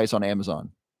better price on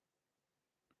Amazon.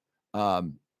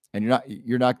 And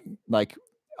you're not like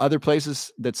other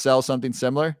places that sell something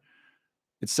similar.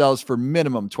 It sells for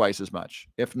minimum twice as much,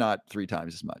 if not 3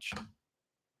 times as much.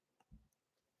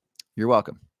 You're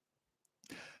welcome.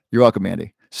 You're welcome,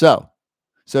 Andy. So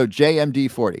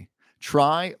JMD40.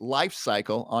 Try Life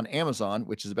Cycle on Amazon,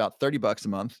 which is about $30 a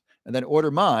month, and then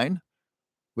order mine,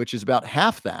 which is about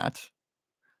half that.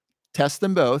 Test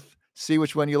them both. See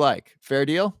which one you like. Fair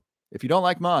deal? If you don't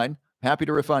like mine, I'm happy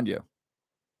to refund you.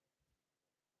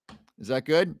 Is that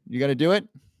good? You going to do it?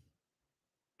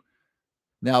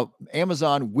 Now,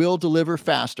 Amazon will deliver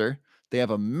faster. They have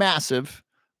a massive,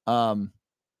 they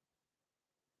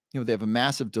have a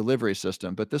massive delivery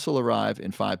system, but this will arrive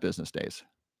in 5 business days.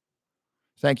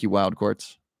 Thank you, Wild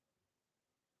Quartz.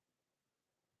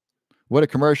 What a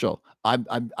commercial.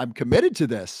 I'm committed to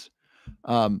this.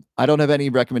 I don't have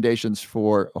any recommendations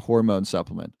for a hormone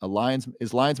supplement.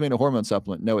 Is lion's mane a hormone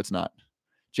supplement? No, it's not.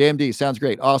 JMD, sounds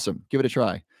great. Awesome. Give it a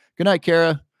try. Good night,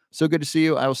 Kara. So good to see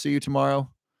you. I will see you tomorrow.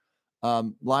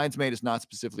 Lion's mane is not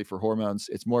specifically for hormones.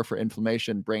 It's more for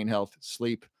inflammation, brain health,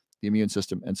 sleep, the immune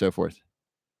system, and so forth.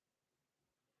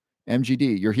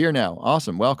 MGD, you're here now.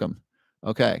 Awesome. Welcome.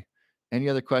 Okay. Any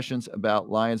other questions about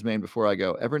lion's mane before I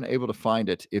go? Everyone able to find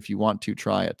it if you want to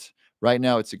try it. Right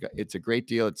now, it's a great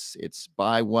deal. It's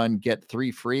buy one, get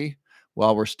 3 free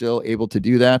while we're still able to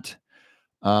do that.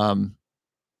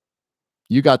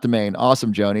 You got the main.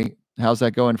 Awesome, Joni. How's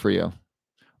that going for you?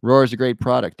 Roar is a great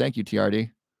product. Thank you, TRD.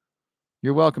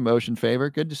 You're welcome, Ocean Favor.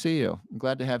 Good to see you. I'm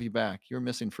glad to have you back. You were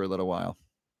missing for a little while.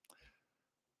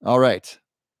 All right.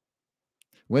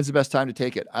 When's the best time to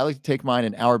take it? I like to take mine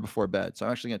an hour before bed. So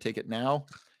I'm actually going to take it now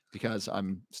because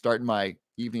I'm starting my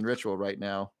evening ritual right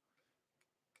now,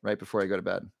 right before I go to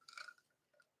bed.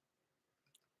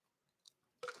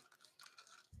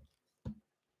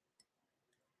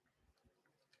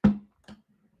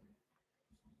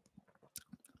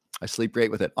 I sleep great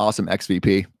with it. Awesome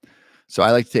XVP. So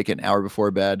I like to take it an hour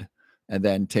before bed and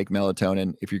then take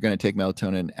melatonin. If you're going to take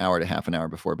melatonin, an hour to half an hour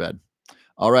before bed.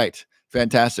 All right.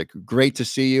 Fantastic. Great to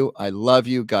see you. I love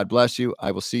you. God bless you.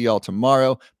 I will see you all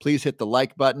tomorrow. Please hit the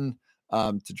like button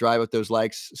to drive up those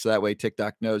likes so that way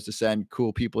TikTok knows to send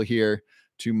cool people here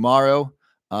tomorrow.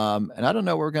 And I don't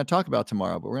know what we're going to talk about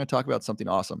tomorrow, but we're going to talk about something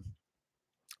awesome.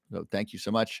 So thank you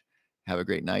so much. Have a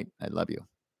great night. I love you.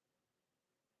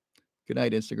 Good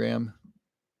night, Instagram.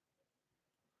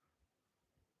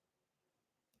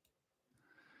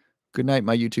 Good night,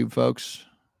 my YouTube folks.